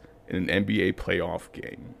 seconds in an NBA playoff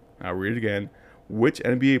game? I'll read it again. Which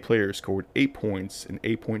NBA player scored 8 points in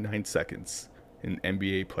 8.9 seconds in an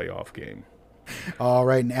NBA playoff game? All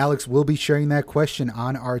right, and Alex will be sharing that question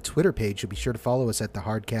on our Twitter page, so be sure to follow us at the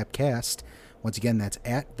Hard C.A.P Cast. Once again, that's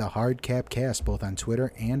at the Hard C.A.P Cast, both on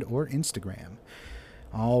Twitter and or Instagram.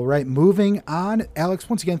 All right, moving on. Alex,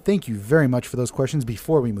 once again, thank you very much for those questions.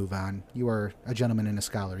 Before we move on, you are a gentleman and a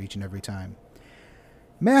scholar each and every time.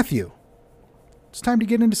 Matthew, it's time to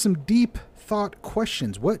get into some deep thought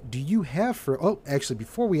questions. What do you have for... Oh, actually,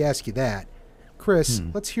 before we ask you that, Chris,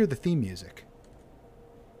 let's hear the theme music.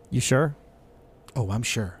 You sure? Oh, I'm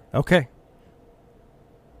sure. Okay.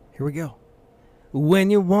 Here we go. When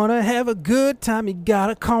you want to have a good time, you got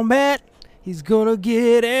to call Matt. He's going to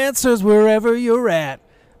get answers wherever you're at.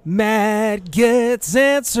 Matt Getz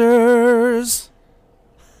Anzwerz.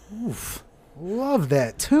 Oof. Love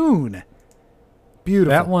that tune.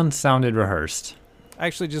 Beautiful. That one sounded rehearsed. I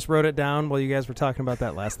actually just wrote it down while you guys were talking about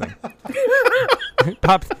that last thing. It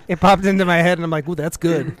popped into my head, and I'm like, ooh, that's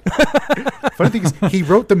good. Funny thing is, he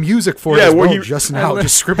wrote the music for it as well just now.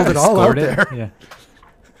 Just scribbled it all out there. Yeah.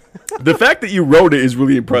 The fact that you wrote it is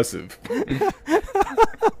really impressive.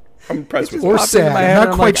 I'm impressed with Or that. sad. I'm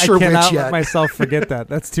not quite sure I cannot which let yet. myself forget that.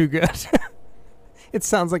 That's too good. It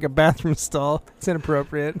sounds like a bathroom stall. It's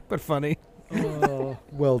inappropriate, but funny. Oh,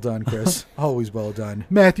 well done, Chris. Always well done.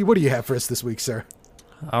 Matthew, what do you have for us this week, sir?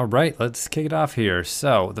 All right, let's kick it off here.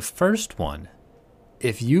 So, the first one.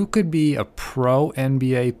 If you could be a pro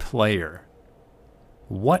NBA player,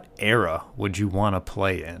 what era would you want to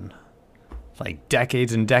play in? Like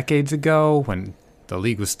decades and decades ago when the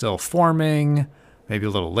league was still forming, maybe a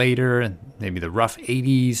little later, and maybe the rough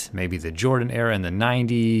 80s, maybe the Jordan era in the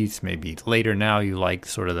 90s, maybe later now you like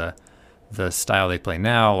sort of the style they play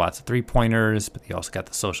now, lots of three-pointers, but you also got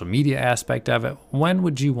the social media aspect of it. When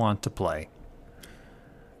would you want to play?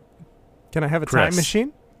 Can I have a Chris. time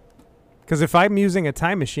machine? Because if I'm using a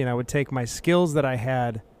time machine, I would take my skills that I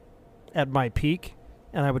had at my peak,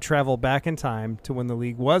 and I would travel back in time to when the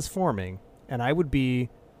league was forming, and I would be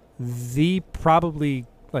the probably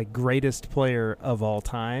like greatest player of all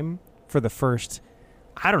time for the first,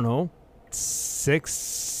 I don't know,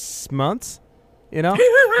 6 months, you know?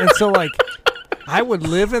 And so like I would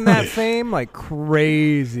live in that fame like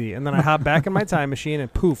crazy, and then I hop back in my time machine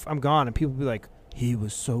and poof, I'm gone, and people would be like, he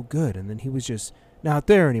was so good, and then he was just not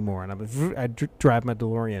there anymore, and I'd drive my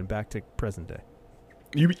DeLorean back to present day.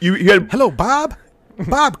 You had Hello, Bob?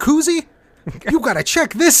 Bob Cousy? You got to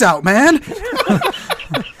check this out, man.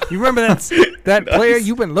 You remember that player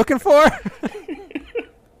you've been looking for?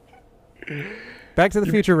 Back to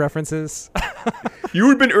the Future references. You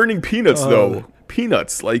would have been earning peanuts, though.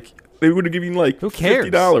 Peanuts. Like, they would have given you, like, Who cares?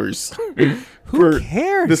 $50 Who for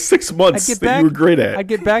cares? the 6 months that you were great at. I'd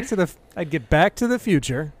get back to the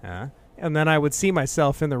future, and then I would see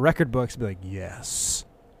myself in the record books and be like, yes,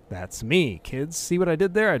 that's me, kids. See what I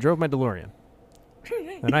did there? I drove my DeLorean.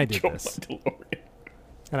 And I did this.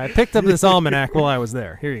 And I picked up this almanac while I was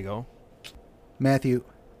there. Here you go. Matthew,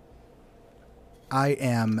 I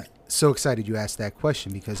am so excited you asked that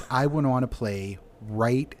question because I would want to play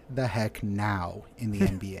right the heck now in the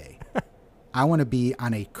NBA. I want to be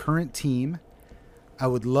on a current team. I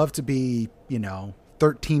would love to be,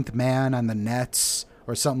 13th man on the Nets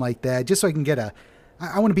or something like that, just so I can get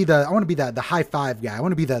I want to be the high five guy. I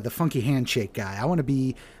want to be the funky handshake guy. I want to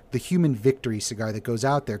be the human victory cigar that goes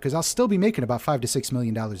out there, because I'll still be making about $5 to $6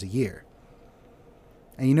 million a year.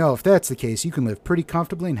 And if that's the case, you can live pretty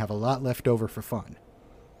comfortably and have a lot left over for fun,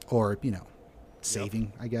 or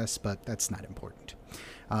saving, I guess, but that's not important.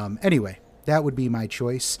 Anyway, that would be my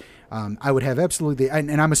choice. I would have absolutely,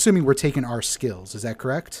 and I'm assuming we're taking our skills. Is that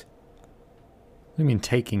correct? What do you mean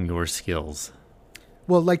taking your skills?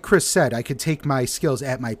 Well, like Chris said, I could take my skills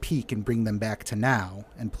at my peak and bring them back to now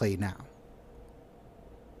and play now.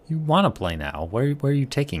 You want to play now. Where are you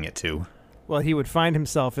taking it to? Well, he would find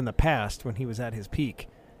himself in the past when he was at his peak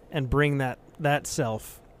and bring that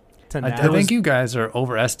self to now. I think you guys are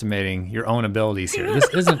overestimating your own abilities here. This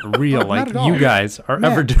isn't real like you guys are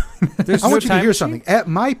Matt, ever doing this. I want you to hear something. At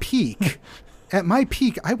my peak,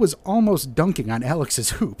 I was almost dunking on Alex's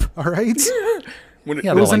hoop, all right?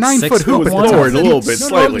 It was a 9-foot hoop. It was lowered a little bit,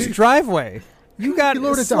 slightly. Driveway. You got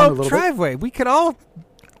lowered a it down a sloped little bit. driveway. We could all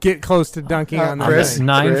get close to dunking on that. Chris, thing.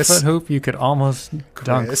 9-foot hoop, you could almost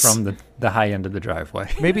dunk Chris. from the high end of the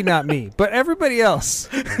driveway. Maybe not me, but everybody else.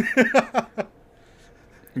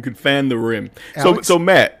 You could fan the rim. Alex? So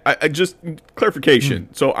Matt, I just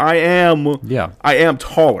clarification. So I am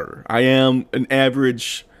taller. I am an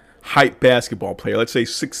average height basketball player. Let's say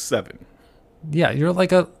 6'7". Yeah, you're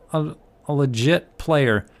like a legit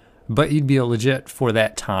player, but you'd be a legit for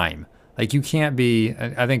that time. Like, you can't be,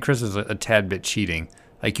 I think Chris is a tad bit cheating.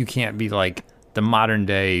 Like, you can't be like the modern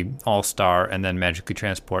day all-star and then magically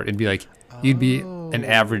transport. It'd be like, you'd be an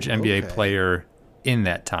average NBA player in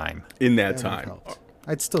that time. In that time.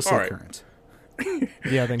 I'd still say current.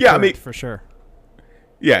 Yeah, then Yeah, current, I mean, for sure.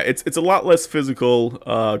 Yeah, it's a lot less physical,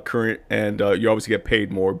 current, and you obviously get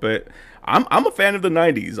paid more. But I'm a fan of the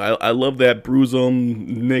 '90s. I love that Bruisum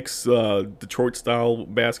Knicks Detroit style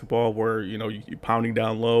basketball where you're pounding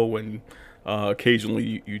down low and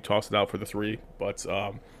occasionally you toss it out for the three. But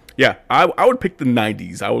yeah, I would pick the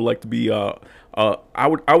 '90s. I would like to be I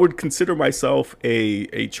would consider myself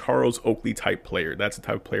a Charles Oakley type player. That's the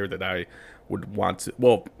type of player that I would want to.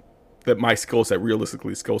 Well, that my skill set,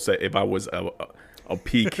 if I was a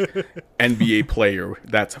peak NBA player,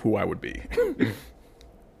 that's who I would be.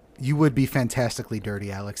 You would be fantastically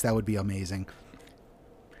dirty, Alex. That would be amazing.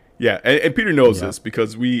 Yeah, and Peter knows this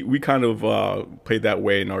because we kind of played that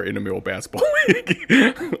way in our intramural basketball league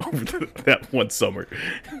over that one summer.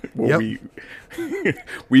 Where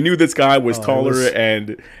we knew this guy was taller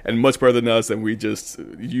and much better than us, and we just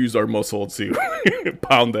used our muscle to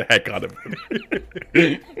pound the heck out of him.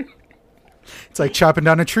 It's like chopping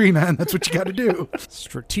down a tree, man. That's what you got to do.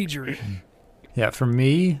 Strategery. Yeah, for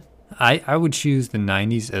me, I would choose the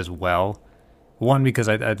 90s as well. One, because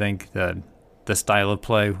I think the style of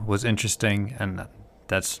play was interesting, and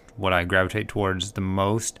that's what I gravitate towards the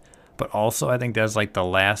most. But also, I think that's like the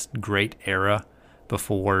last great era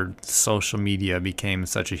before social media became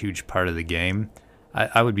such a huge part of the game.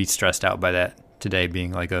 I would be stressed out by that today,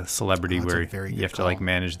 being like a celebrity where you have to like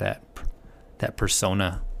manage that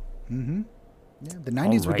persona. Mm-hmm. Yeah, the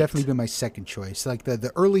 90s would definitely be my second choice. Like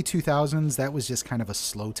the early 2000s, that was just kind of a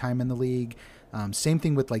slow time in the league. Same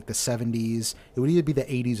thing with like the 70s. It would either be the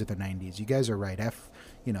 80s or the 90s. You guys are right.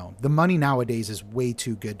 The money nowadays is way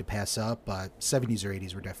too good to pass up, but 70s or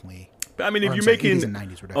 80s were definitely. I mean, if you're making $1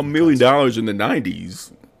 million in the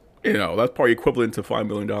 90s, that's probably equivalent to $5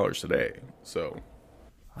 million today. So.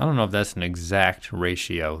 I don't know if that's an exact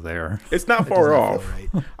ratio there. It's not far off. Right.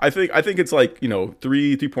 I think it's like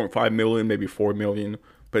 3.5 million, maybe 4 million,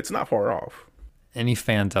 but it's not far off. Any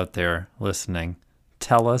fans out there listening,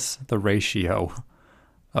 tell us the ratio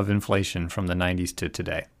of inflation from the 90s to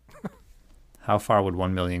today. How far would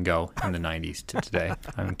 1 million go in the 90s to today?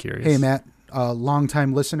 I'm curious. Hey, Matt,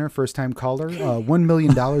 long-time listener, first-time caller. $1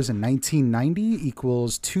 million in 1990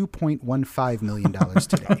 equals $2.15 million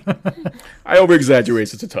today. I over-exaggerate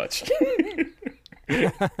just a touch.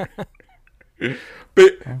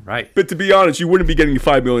 But to be honest, you wouldn't be getting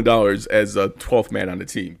 $5 million as a 12th man on the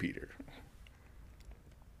team, Peter.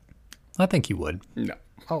 I think you would. No.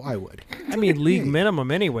 Oh, I would. I mean, league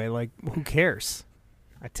minimum anyway. Like, who cares?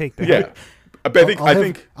 I take that. Yeah.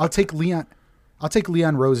 I'll take Leon. I'll take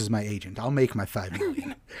Leon Rose as my agent. I'll make my $5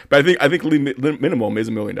 million. But I think league minimum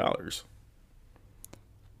is $1 million.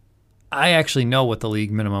 I actually know what the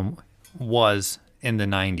league minimum was in the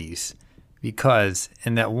 90s because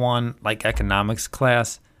in that one like economics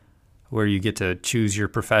class where you get to choose your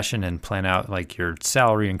profession and plan out like your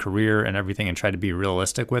salary and career and everything and try to be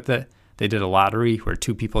realistic with it, they did a lottery where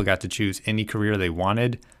two people got to choose any career they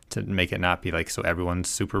wanted to make it not be like so everyone's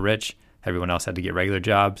super rich. Everyone else had to get regular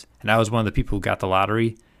jobs. And I was one of the people who got the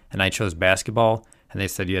lottery, and I chose basketball. And they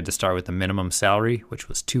said you had to start with the minimum salary, which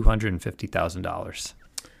was $250,000.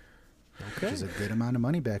 Okay. Which is a good amount of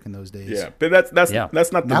money back in those days. Yeah, but that's not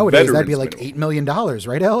the nowadays. That'd be like minimum. $8 million,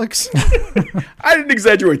 right, Alex? I didn't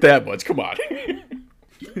exaggerate that much. Come on.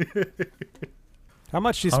 How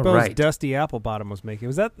much do you suppose Dusty Applebottom was making?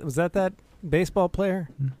 Was that baseball player,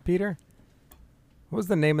 Peter? What was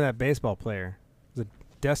the name of that baseball player? Was it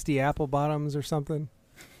Dusty Applebottoms or something?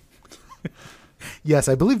 Yes,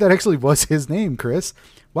 I believe that actually was his name, Chris.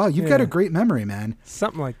 Wow, you've got a great memory, man.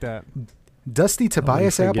 Something like that. Dusty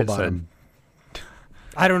Tobias Applebottom.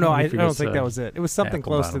 I don't know. I don't think that was it. It was something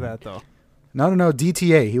close to that, though. No.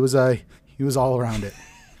 DTA. He was all around it.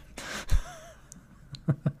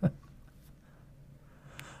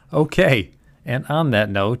 Okay, and on that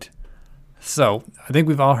note, so I think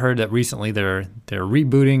we've all heard that recently they're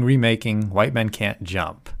rebooting, remaking White Men Can't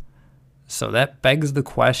Jump. So that begs the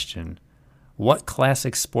question, what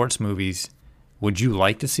classic sports movies would you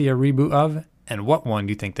like to see a reboot of, and what one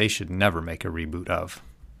do you think they should never make a reboot of?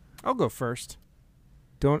 I'll go first.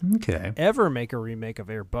 Don't ever make a remake of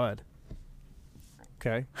Air Bud.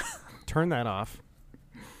 Okay? Turn that off.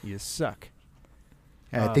 You suck.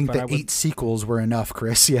 I think the 8 sequels were enough,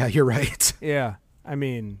 Chris. Yeah, you're right. Yeah. I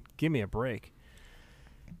mean, give me a break.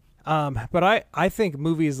 But I think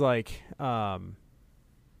movies like,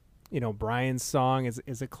 Brian's Song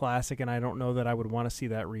is a classic, and I don't know that I would want to see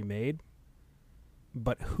that remade.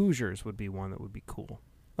 But Hoosiers would be one that would be cool.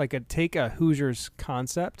 Like, take a Hoosiers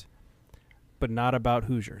concept, but not about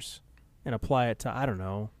Hoosiers, and apply it to, I don't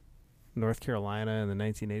know, North Carolina in the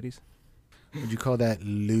 1980s. Would you call that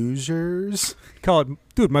Losers? Call it,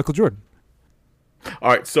 dude, Michael Jordan. All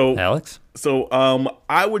right, so Alex? So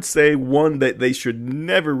I would say one that they should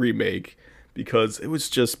never remake because it was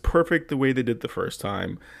just perfect the way they did the first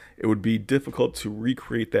time. It would be difficult to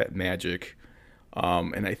recreate that magic.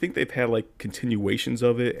 And I think they've had like continuations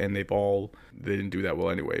of it, and they didn't do that well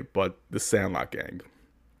anyway. But the Sandlot Gang,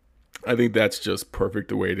 I think that's just perfect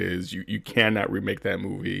the way it is. You cannot remake that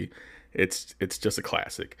movie. It's just a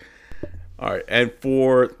classic. All right, and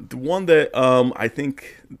for the one that I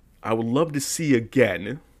think I would love to see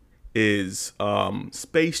again is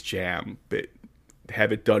Space Jam, but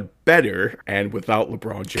have it done better and without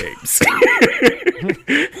LeBron James.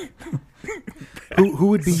 Who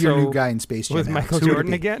would be your new guy in Space Jam? With Michael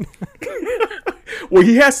Jordan again? Well,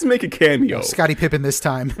 he has to make a cameo. Scottie Pippen this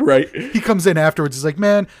time. Right. He comes in afterwards. He's like,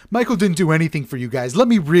 man, Michael didn't do anything for you guys. Let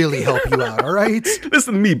me really help you out, all right?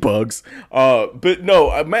 Listen to me, Bugs. But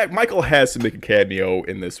no, Michael has to make a cameo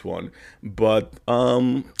in this one. But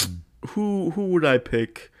who would I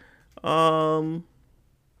pick? I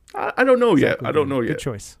don't know yet. I don't know yet. Good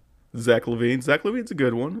choice. Zach LaVine. Zach LaVine's a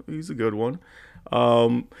good one. He's a good one.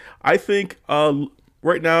 I think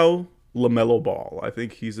right now, LaMelo Ball. I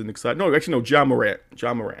think he's an exciting. No, actually, no. John Morant.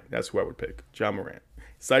 John Morant. That's who I would pick. John Morant.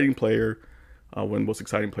 Exciting player. One of the most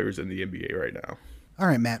exciting players in the NBA right now. All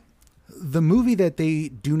right, Matt. The movie that they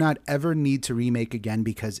do not ever need to remake again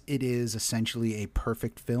because it is essentially a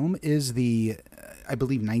perfect film is the, I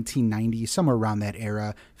believe, 1990, somewhere around that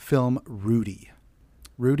era, film Rudy.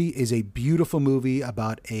 Rudy is a beautiful movie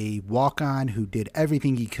about a walk-on who did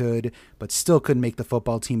everything he could, but still couldn't make the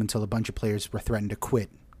football team until a bunch of players were threatened to quit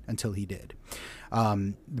until he did.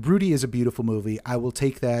 Rudy is a beautiful movie. I will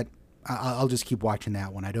take that. I'll just keep watching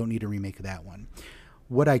that one. I don't need a remake of that one.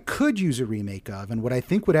 What I could use a remake of, and what I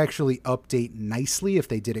think would actually update nicely if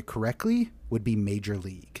they did it correctly, would be Major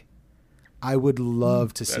League. I would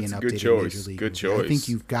love to see an updated Major League. Good choice. I think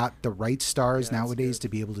you've got the right stars nowadays to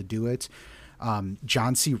be able to do it.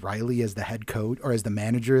 John C. Reilly as the head coach or as the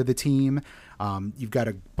manager of the team. You've got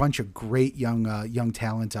a bunch of great young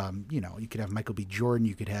talent. You could have Michael B. Jordan.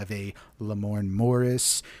 You could have a Lamorne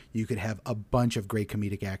Morris. You could have a bunch of great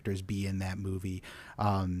comedic actors be in that movie.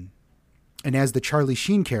 And as the Charlie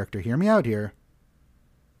Sheen character, hear me out here.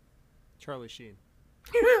 Charlie Sheen.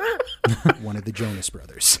 One of the Jonas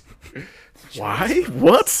Brothers. Why?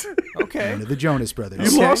 What? Okay. One of the Jonas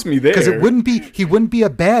Brothers. You lost me there. Because he wouldn't be a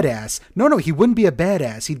badass. No, he wouldn't be a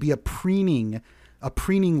badass. He'd be a preening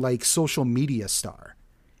like social media star.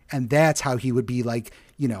 And that's how he would be like,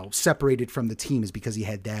 separated from the team is because he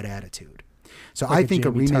had that attitude. So like I think a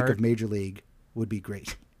remake of Major League would be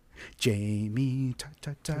great. Jamie.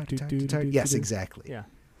 Yes, exactly. Yeah.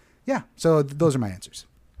 Yeah. So those are my answers.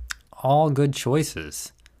 All good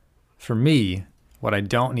choices. For me, what I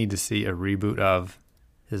don't need to see a reboot of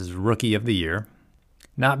is Rookie of the Year.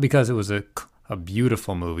 Not because it was a a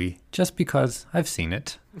beautiful movie just because I've seen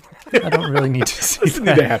it. I don't really need to see Doesn't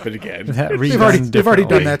need to happen again. that They've already done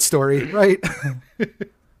differently. that story, right?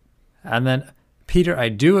 And then, Peter, I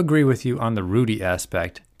do agree with you on the Rudy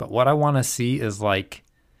aspect, but what I want to see is like,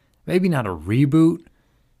 maybe not a reboot,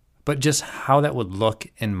 but just how that would look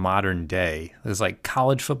in modern day. There's like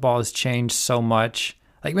college football has changed so much.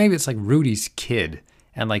 Like maybe it's like Rudy's kid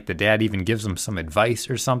and like the dad even gives him some advice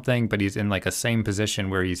or something, but he's in like a same position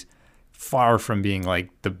where he's far from being like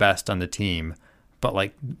the best on the team, but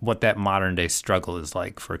like what that modern day struggle is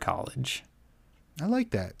like for college. I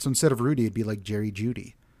like that. So instead of Rudy, it'd be like Jerry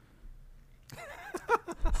Judy.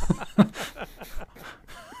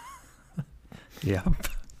 Yep.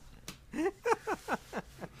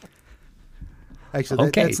 Actually,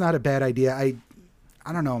 Okay. that's not a bad idea. I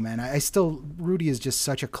don't know, man. I still, Rudy is just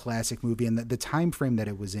such a classic movie, and the time frame that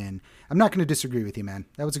it was in. I'm not going to disagree with you, man.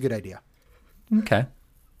 That was a good idea. Okay.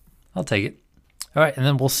 I'll take it. All right, and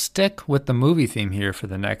then we'll stick with the movie theme here for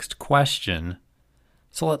the next question.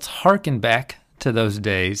 So let's harken back to those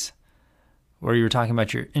days where you were talking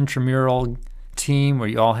about your intramural team where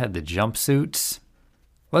you all had the jumpsuits.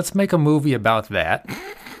 Let's make a movie about that.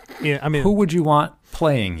 Yeah, I mean, Who would you want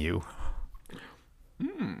playing you?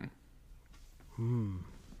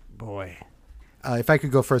 boy. If I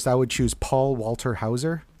could go first, I would choose Paul Walter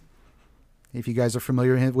Hauser. If you guys are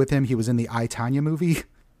familiar with him, he was in the I, Tonya movie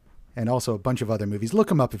and also a bunch of other movies. Look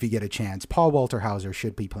him up if you get a chance. Paul Walter Hauser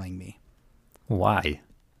should be playing me. Why?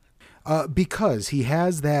 Because he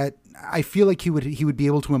has that. I feel like he would be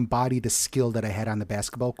able to embody the skill that I had on the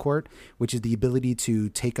basketball court, which is the ability to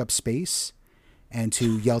take up space and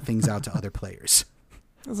to yell things out to other players.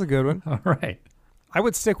 That's a good one. All right. I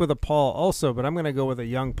would stick with a Paul also, but I'm going to go with a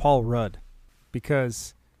young Paul Rudd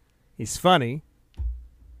because he's funny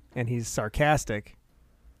and he's sarcastic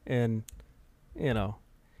and, you know,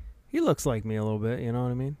 he looks like me a little bit. You know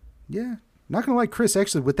what I mean? Yeah. Not going to lie, Chris,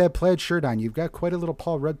 actually, with that plaid shirt on, you've got quite a little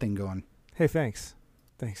Paul Rudd thing going. Hey, thanks.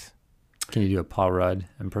 Thanks. Can you do a Paul Rudd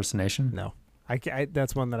impersonation? No. I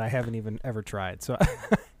that's one that I haven't even ever tried. So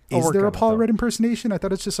Is there a Paul Rudd impersonation? I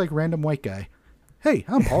thought it's just like random white guy. Hey,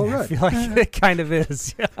 I'm Paul I Rudd. feel like it kind of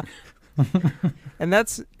is. Yeah. And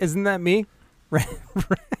isn't that me?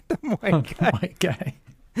 Random white guy. White guy.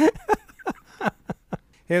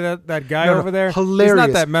 Hey, that guy No, over there. hilarious. He's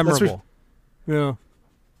not that Let's memorable.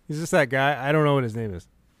 He's just that guy. I don't know what his name is.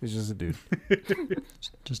 He's just a dude.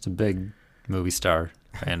 Just a big movie star,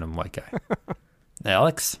 random white guy.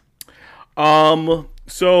 Alex?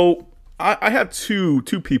 So I have two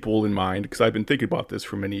people in mind because I've been thinking about this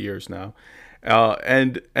for many years now.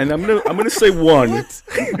 And I'm gonna say one.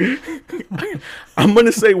 I'm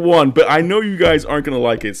gonna say one, but I know you guys aren't gonna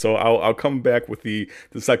like it, so I'll come back with the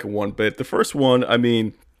second one. But the first one, I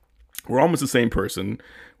mean, we're almost the same person.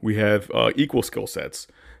 We have equal skill sets,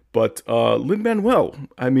 but Lin-Manuel.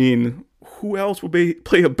 I mean, who else would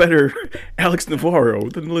play a better Alex Navarro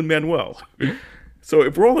than Lin-Manuel? So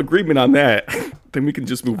if we're all in agreement on that, then we can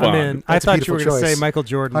just move on. I That's a thought you were beautiful going to say choice. Michael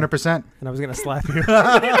Jordan. 100%. And I was going to slap you.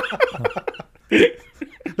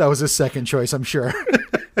 That was his second choice, I'm sure.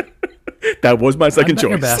 That was my second I bet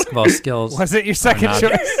your choice. basketball skills. Was it your second not-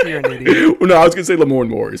 choice? You're an idiot. Well, no, I was gonna say Lamorne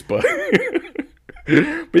Morris, but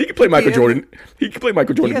he can play Michael Jordan. He can play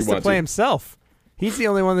Michael He Jordan has if he to wants play to. himself. He's the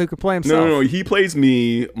only one who could play himself. No. He plays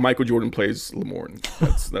me. Michael Jordan plays Lamorne.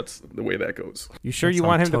 That's the way that goes. You sure That you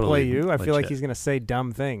want him sounds to play totally you? I feel like legit. he's going to say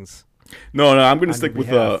dumb things. No, I'm gonna On stick your with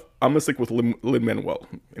behalf. Lin-Manuel,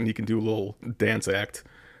 and he can do a little dance act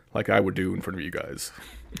like I would do in front of you guys.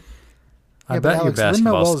 I Yeah, bet but your Alex,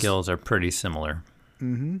 basketball Lin-Manuel's- skills are pretty similar.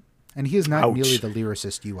 And he is not Ouch. nearly the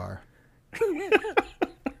lyricist you are.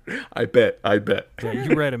 I bet. Yeah,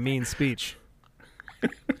 you read a mean speech.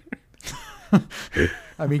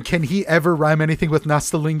 I mean, can he ever rhyme anything with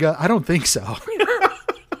Nastalinga? I don't think so.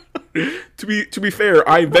 To be fair,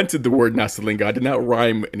 I invented the word Nastalinga. I did not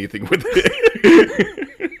rhyme anything with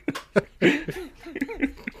it.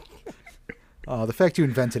 Oh, the fact you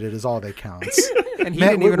invented it is all that counts. And he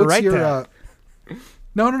Matt, didn't even what's write your, that.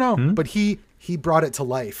 No. But he brought it to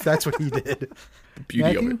life. That's what he did. Beauty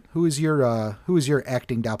of it. Matthew, who is your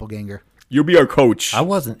acting doppelganger? You'll be our coach. I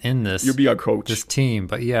wasn't in this You'll be our coach. this team,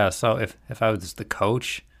 but yeah, so if I was the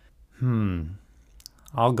coach,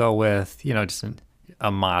 I'll go with, just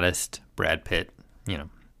a modest Brad Pitt,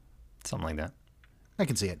 something like that. I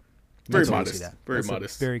can see it. Very I totally modest. see that. Very That's a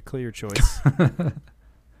modest. very clear choice.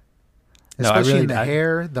 No, I Especially really- in the I-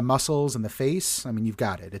 hair, the muscles, and the face. I mean, you've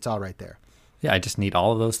got it. It's all right there. Yeah, I just need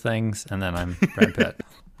all of those things, and then I'm Brad Pitt.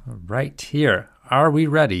 Right here. Are we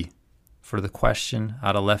ready for the question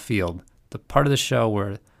out of left field? The part of the show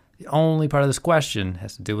where the only part of this question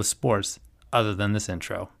has to do with sports. other than this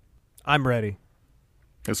intro. I'm ready.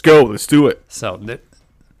 Let's go. Let's do it. So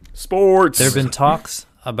Sports. there have been talks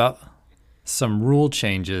about some rule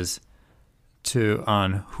changes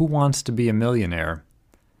on Who Wants to Be a Millionaire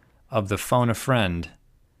of the phone a friend,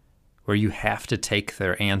 where you have to take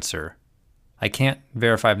their answer. I can't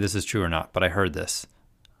verify if this is true or not, but I heard this.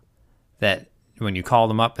 That when you call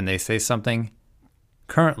them up and they say something,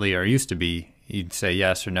 currently or used to be, you'd say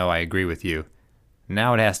yes or no, I agree with you.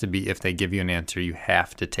 Now it has to be if they give you an answer, you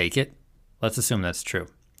have to take it. Let's assume that's true.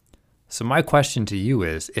 So my question to you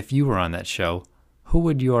is, if you were on that show, who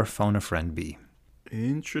would your phone a friend be?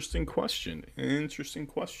 Interesting question. Interesting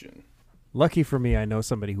question. Lucky for me, I know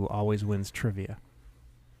somebody who always wins trivia.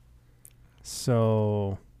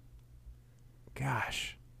 So,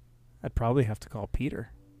 gosh, I'd probably have to call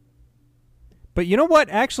Peter. But you know what?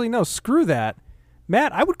 Actually, no, screw that.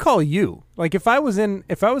 Matt, I would call you. Like if I was in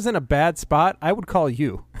a bad spot, I would call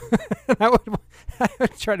you. I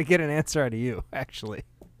would try to get an answer out of you, actually.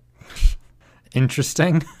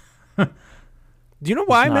 Interesting. Do you know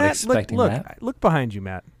why, not Matt? expecting Look, that. look behind you,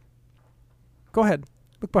 Matt. Go ahead.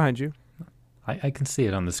 Look behind you. I can see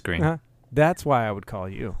it on the screen. Uh-huh. That's why I would call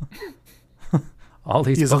you. All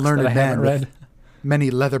these He's a books that learned I haven't man read. with many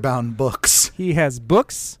leather-bound books. He has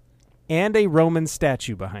books and a Roman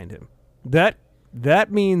statue behind him.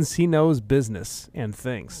 That means he knows business and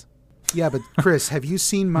things. Yeah, but Chris, have you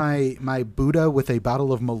seen my Buddha with a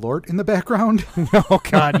bottle of Malort in the background? Oh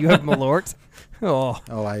God, you have Malort? Oh,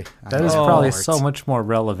 That is probably so much more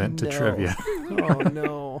relevant to no. trivia. Oh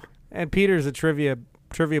no! And Peter's a trivia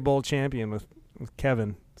bowl champion with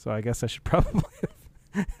Kevin, so I guess I should probably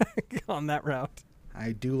go on that route.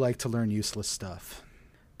 I do like to learn useless stuff.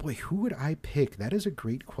 Boy, who would I pick? That is a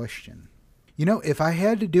great question. You know, if I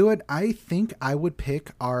had to do it, I think I would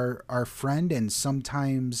pick our friend and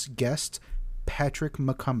sometimes guest, Patrick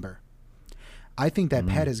McCumber. I think that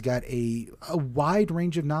Pat has got a wide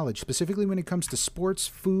range of knowledge, specifically when it comes to sports,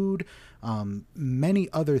 food, many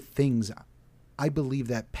other things. I believe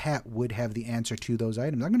that Pat would have the answer to those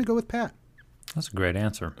items. I'm going to go with Pat. That's a great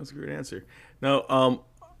answer. That's a great answer. Now,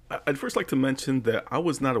 I'd first like to mention that I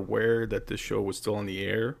was not aware that this show was still on the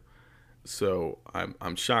air, so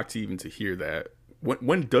I'm shocked even to hear that.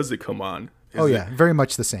 When does it come on? Very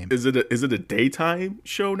much the same. Is it a daytime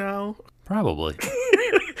show now? Probably.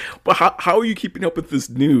 But how are you keeping up with this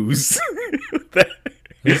news?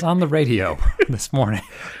 It's on the radio this morning.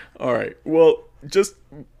 All right. Well, just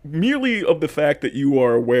merely of the fact that you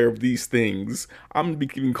are aware of these things, I'm going to be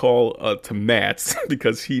giving call to Matt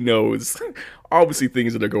because he knows obviously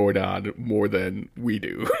things that are going on more than we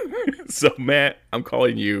do. So, Matt, I'm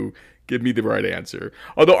calling you. Give me the right answer.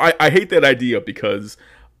 Although I hate that idea because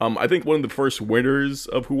I think one of the first winners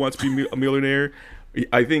of Who Wants to Be a Millionaire,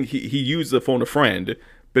 I think he used the phone a friend,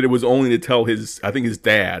 but it was only to tell his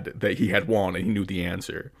dad that he had won and he knew the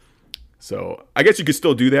answer. So I guess you could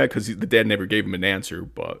still do that because the dad never gave him an answer.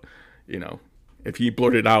 But, you know, if he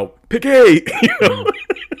blurted out, pick A,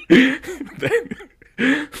 then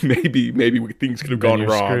maybe things could have gone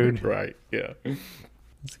wrong. Screwed. Right, yeah.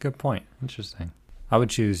 That's a good point. Interesting. I would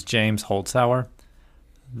choose James Holtzhauer,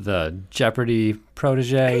 the Jeopardy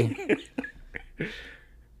protege.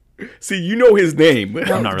 See, you know his name.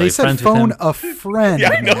 I'm not really They said friends phone with him. a friend,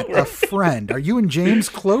 Yeah, I know, Matt, right? a friend. Are you and James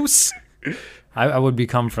close? I would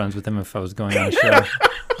become friends with him if I was going on a show. I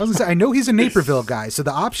was gonna say, I know he's a Naperville guy, so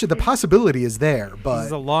the possibility is there. This But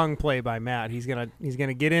is a long play by Matt. He's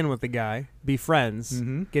gonna get in with the guy, be friends,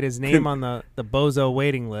 get his name on the Bozo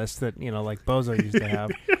waiting list that like Bozo used to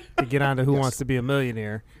have to get on to Who Wants to Be a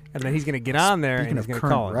Millionaire, and then he's gonna get on there speaking and of he's gonna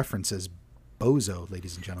current call him. references, Bozo,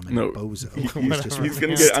 ladies and gentlemen, No, Bozo. he's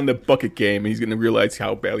going to get on the bucket game, and he's going to realize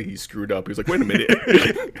how badly he screwed up. He's like, wait a minute.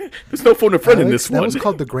 There's no phone a friend in Alex, this that one. was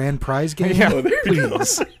called the grand prize game. Yeah. Oh, there you go.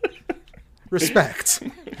 Please. Respect.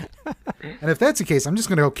 And if that's the case, I'm just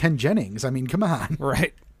going to go Ken Jennings. I mean, come on.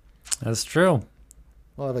 Right. That's true.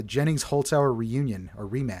 We'll have a Jennings-Holtzhauer reunion or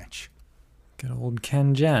rematch. Good old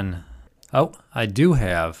Ken Jen. Oh, I do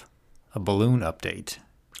have a balloon update.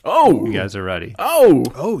 Oh. You guys are ready. Oh.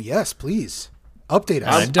 Oh, yes, please. Update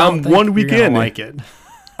I us. don't think one you're week gonna in. like it.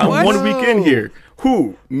 I'm What? 1 week in here.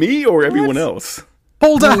 Who? Me or everyone else?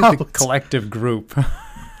 Hold The out. collective group.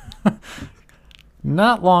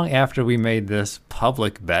 Not long after we made this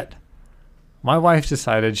public bet, my wife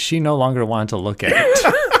decided she no longer wanted to look at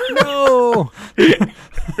it. No.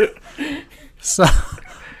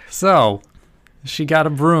 So she got a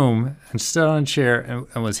broom and stood on a chair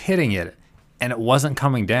and was hitting it, and it wasn't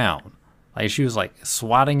coming down. Like she was like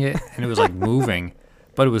swatting it, and it was like moving,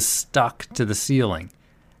 but it was stuck to the ceiling.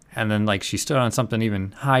 And then like she stood on something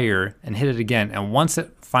even higher and hit it again. And once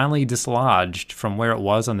it finally dislodged from where it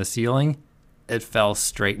was on the ceiling, it fell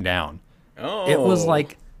straight down. Oh. It was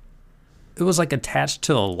like attached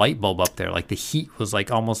to a light bulb up there. Like the heat was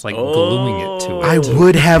like almost like gluing it to it. I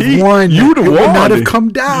would have won. You would have It won. would not have come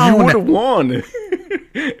down. You would have won.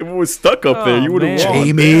 If it was stuck up there, you would have won.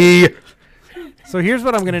 Jamie. So here's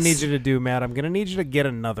what I'm going to need you to do, Matt. I'm going to need you to get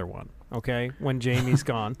another one, okay, when Jamie's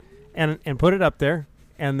gone, and put it up there,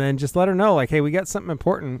 and then just let her know, like, hey, we got something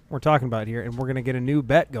important we're talking about here, and we're going to get a new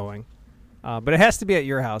bet going. But it has to be at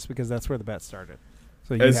your house because that's where the bet started.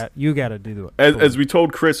 So you got to do it. As we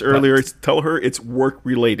told Chris earlier, tell her it's work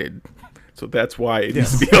related. So that's why it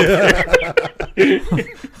needs to be up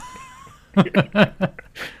there.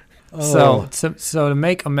 So to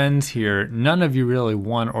make amends here, none of you really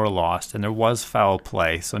won or lost, and there was foul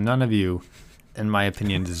play. So none of you, in my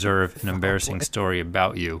opinion, deserve an embarrassing story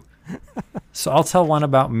about you. So I'll tell one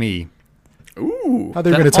about me. Ooh.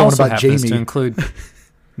 They're going to tell one about happens Jamie. to include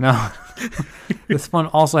no. This one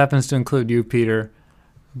also happens to include you, Peter,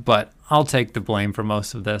 but I'll take the blame for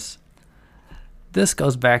most of this. This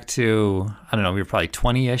goes back to, I don't know, we were probably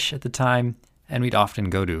 20-ish at the time, and we'd often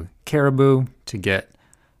go to Caribou to get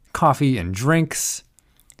coffee and drinks,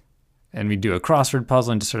 and we'd do a crossword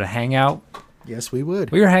puzzle and just sort of hang out. Yes, we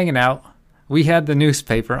would. We were hanging out. We had the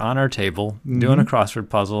newspaper on our table doing a crossword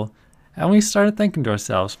puzzle, and we started thinking to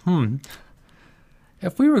ourselves,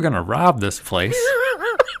 if we were going to rob this place,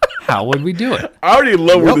 how would we do it? I already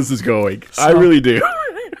love where this is going. I really do.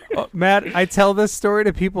 Matt, I tell this story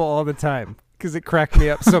to people all the time because it cracked me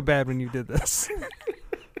up so bad when you did this.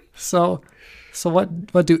 So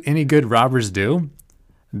what do any good robbers do?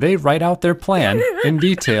 They write out their plan in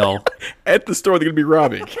detail At the store they're going to be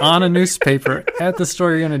robbing. on a newspaper at the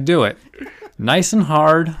store you're going to do it. Nice and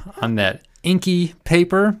hard on that inky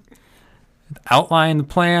paper. Outline the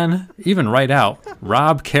plan. Even write out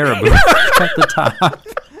Rob Caribou at the top.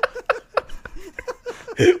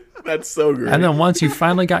 That's so great. And then once you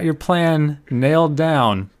finally got your plan nailed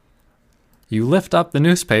down, you lift up the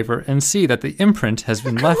newspaper and see that the imprint has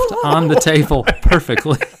been left on the table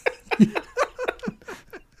perfectly.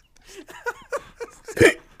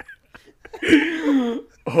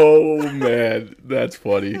 Oh, man. That's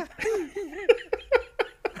funny.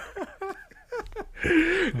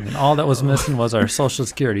 And all that was missing was our social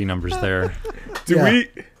security numbers there. Do we...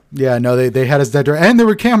 Yeah, no, they had us dead dry. And there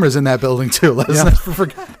were cameras in that building, too. Let's not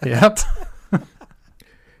forget. Yep.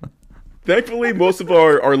 Thankfully, most of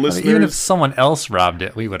our listeners... Even if someone else robbed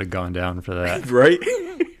it, we would have gone down for that. Right?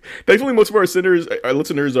 Thankfully, most of our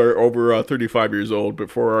listeners are over 35 years old.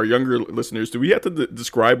 But for our younger listeners, do we have to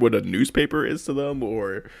describe what a newspaper is to them?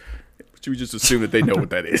 Or should we just assume that they know what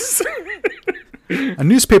that is? A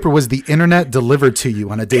newspaper was the internet delivered to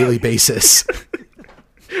you on a daily basis.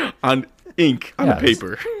 On ink, on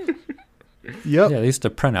paper. Yep. Yeah, they used to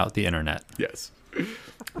print out the internet. Yes.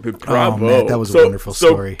 But bravo. Oh, man, that was a wonderful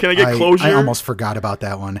story. Can I get closure? I almost forgot about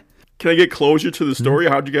that one. Can I get closure to the story?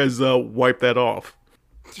 How'd you guys wipe that off?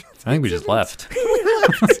 I think we just left.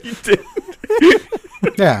 You did.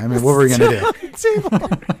 Yeah, I mean, what were we going to do?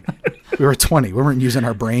 We were 20. We weren't using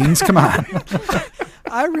our brains. Come on.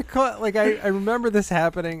 I recall, like, I remember this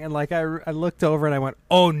happening, and like I looked over and I went,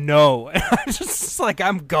 "Oh no!" And I just like,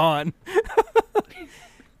 I'm gone.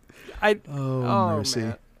 Mercy.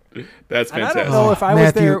 Man. That's And I fantastic. don't know if I was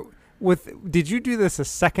Matthew. there with. Did you do this a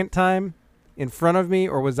second time in front of me,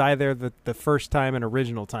 or was I there the first time and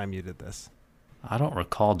original time you did this? I don't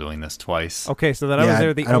recall doing this twice. Okay, so that I Yeah, was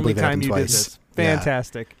there the I don't only believe it time happened you did twice. this.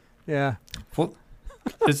 Fantastic. Yeah. Well,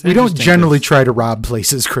 it's We don't interesting generally 'cause try to rob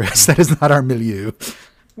places, Chris. That is not our milieu.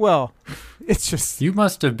 Well, it's just. You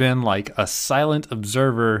must have been like a silent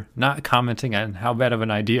observer, not commenting on how bad of an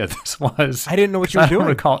idea this was. I didn't know what you were I don't doing.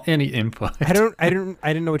 recall any input. I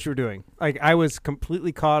didn't know what you were doing. Like, I was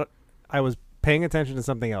completely caught. I was paying attention to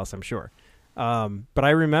something else, I'm sure. But I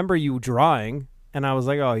remember you drawing, and I was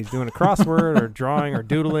like, oh, he's doing a crossword or drawing or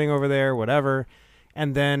doodling over there, whatever.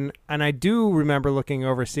 And I do remember looking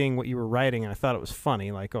over, seeing what you were writing, and I thought it was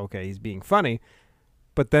funny. Like, okay, he's being funny.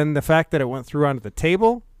 But then the fact that it went through onto the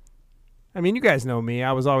table, I mean, you guys know me.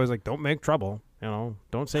 I was always like, don't make trouble.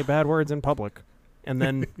 Don't say bad words in public. And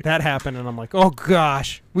then that happened, and I'm like, oh,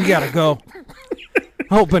 gosh, we got to go.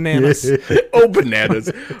 Oh, bananas. Oh,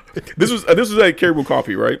 bananas. This was at Caribou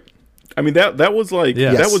Coffee, right? I mean, that was like,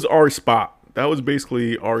 Yes. that was our spot. That was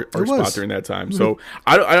basically our spot during that time. So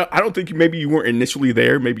I don't think maybe you weren't initially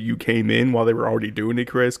there. Maybe you came in while they were already doing it,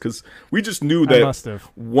 Chris, because we just knew I must that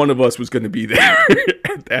have. one of us was going to be there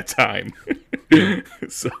at that time.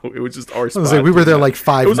 So it was just our I spot. was like, we were there like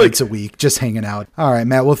 5 nights like, a week, just hanging out. All right,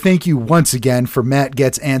 Matt. Well, thank you once again for Matt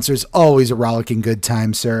Getz Anzwerz. Always a rollicking good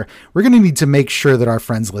time, sir. We're going to need to make sure that our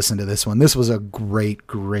friends listen to this one. This was a great,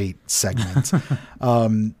 great segment.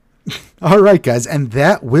 All right, guys. And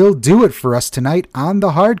that will do it for us tonight on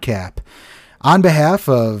the Hard C.A.P. On behalf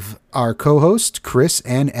of our co-host, Chris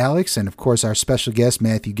and Alex, and of course our special guest,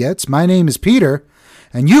 Matthew Getz, my name is Peter,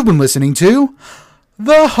 and you've been listening to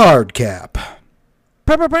the Hard C.A.P.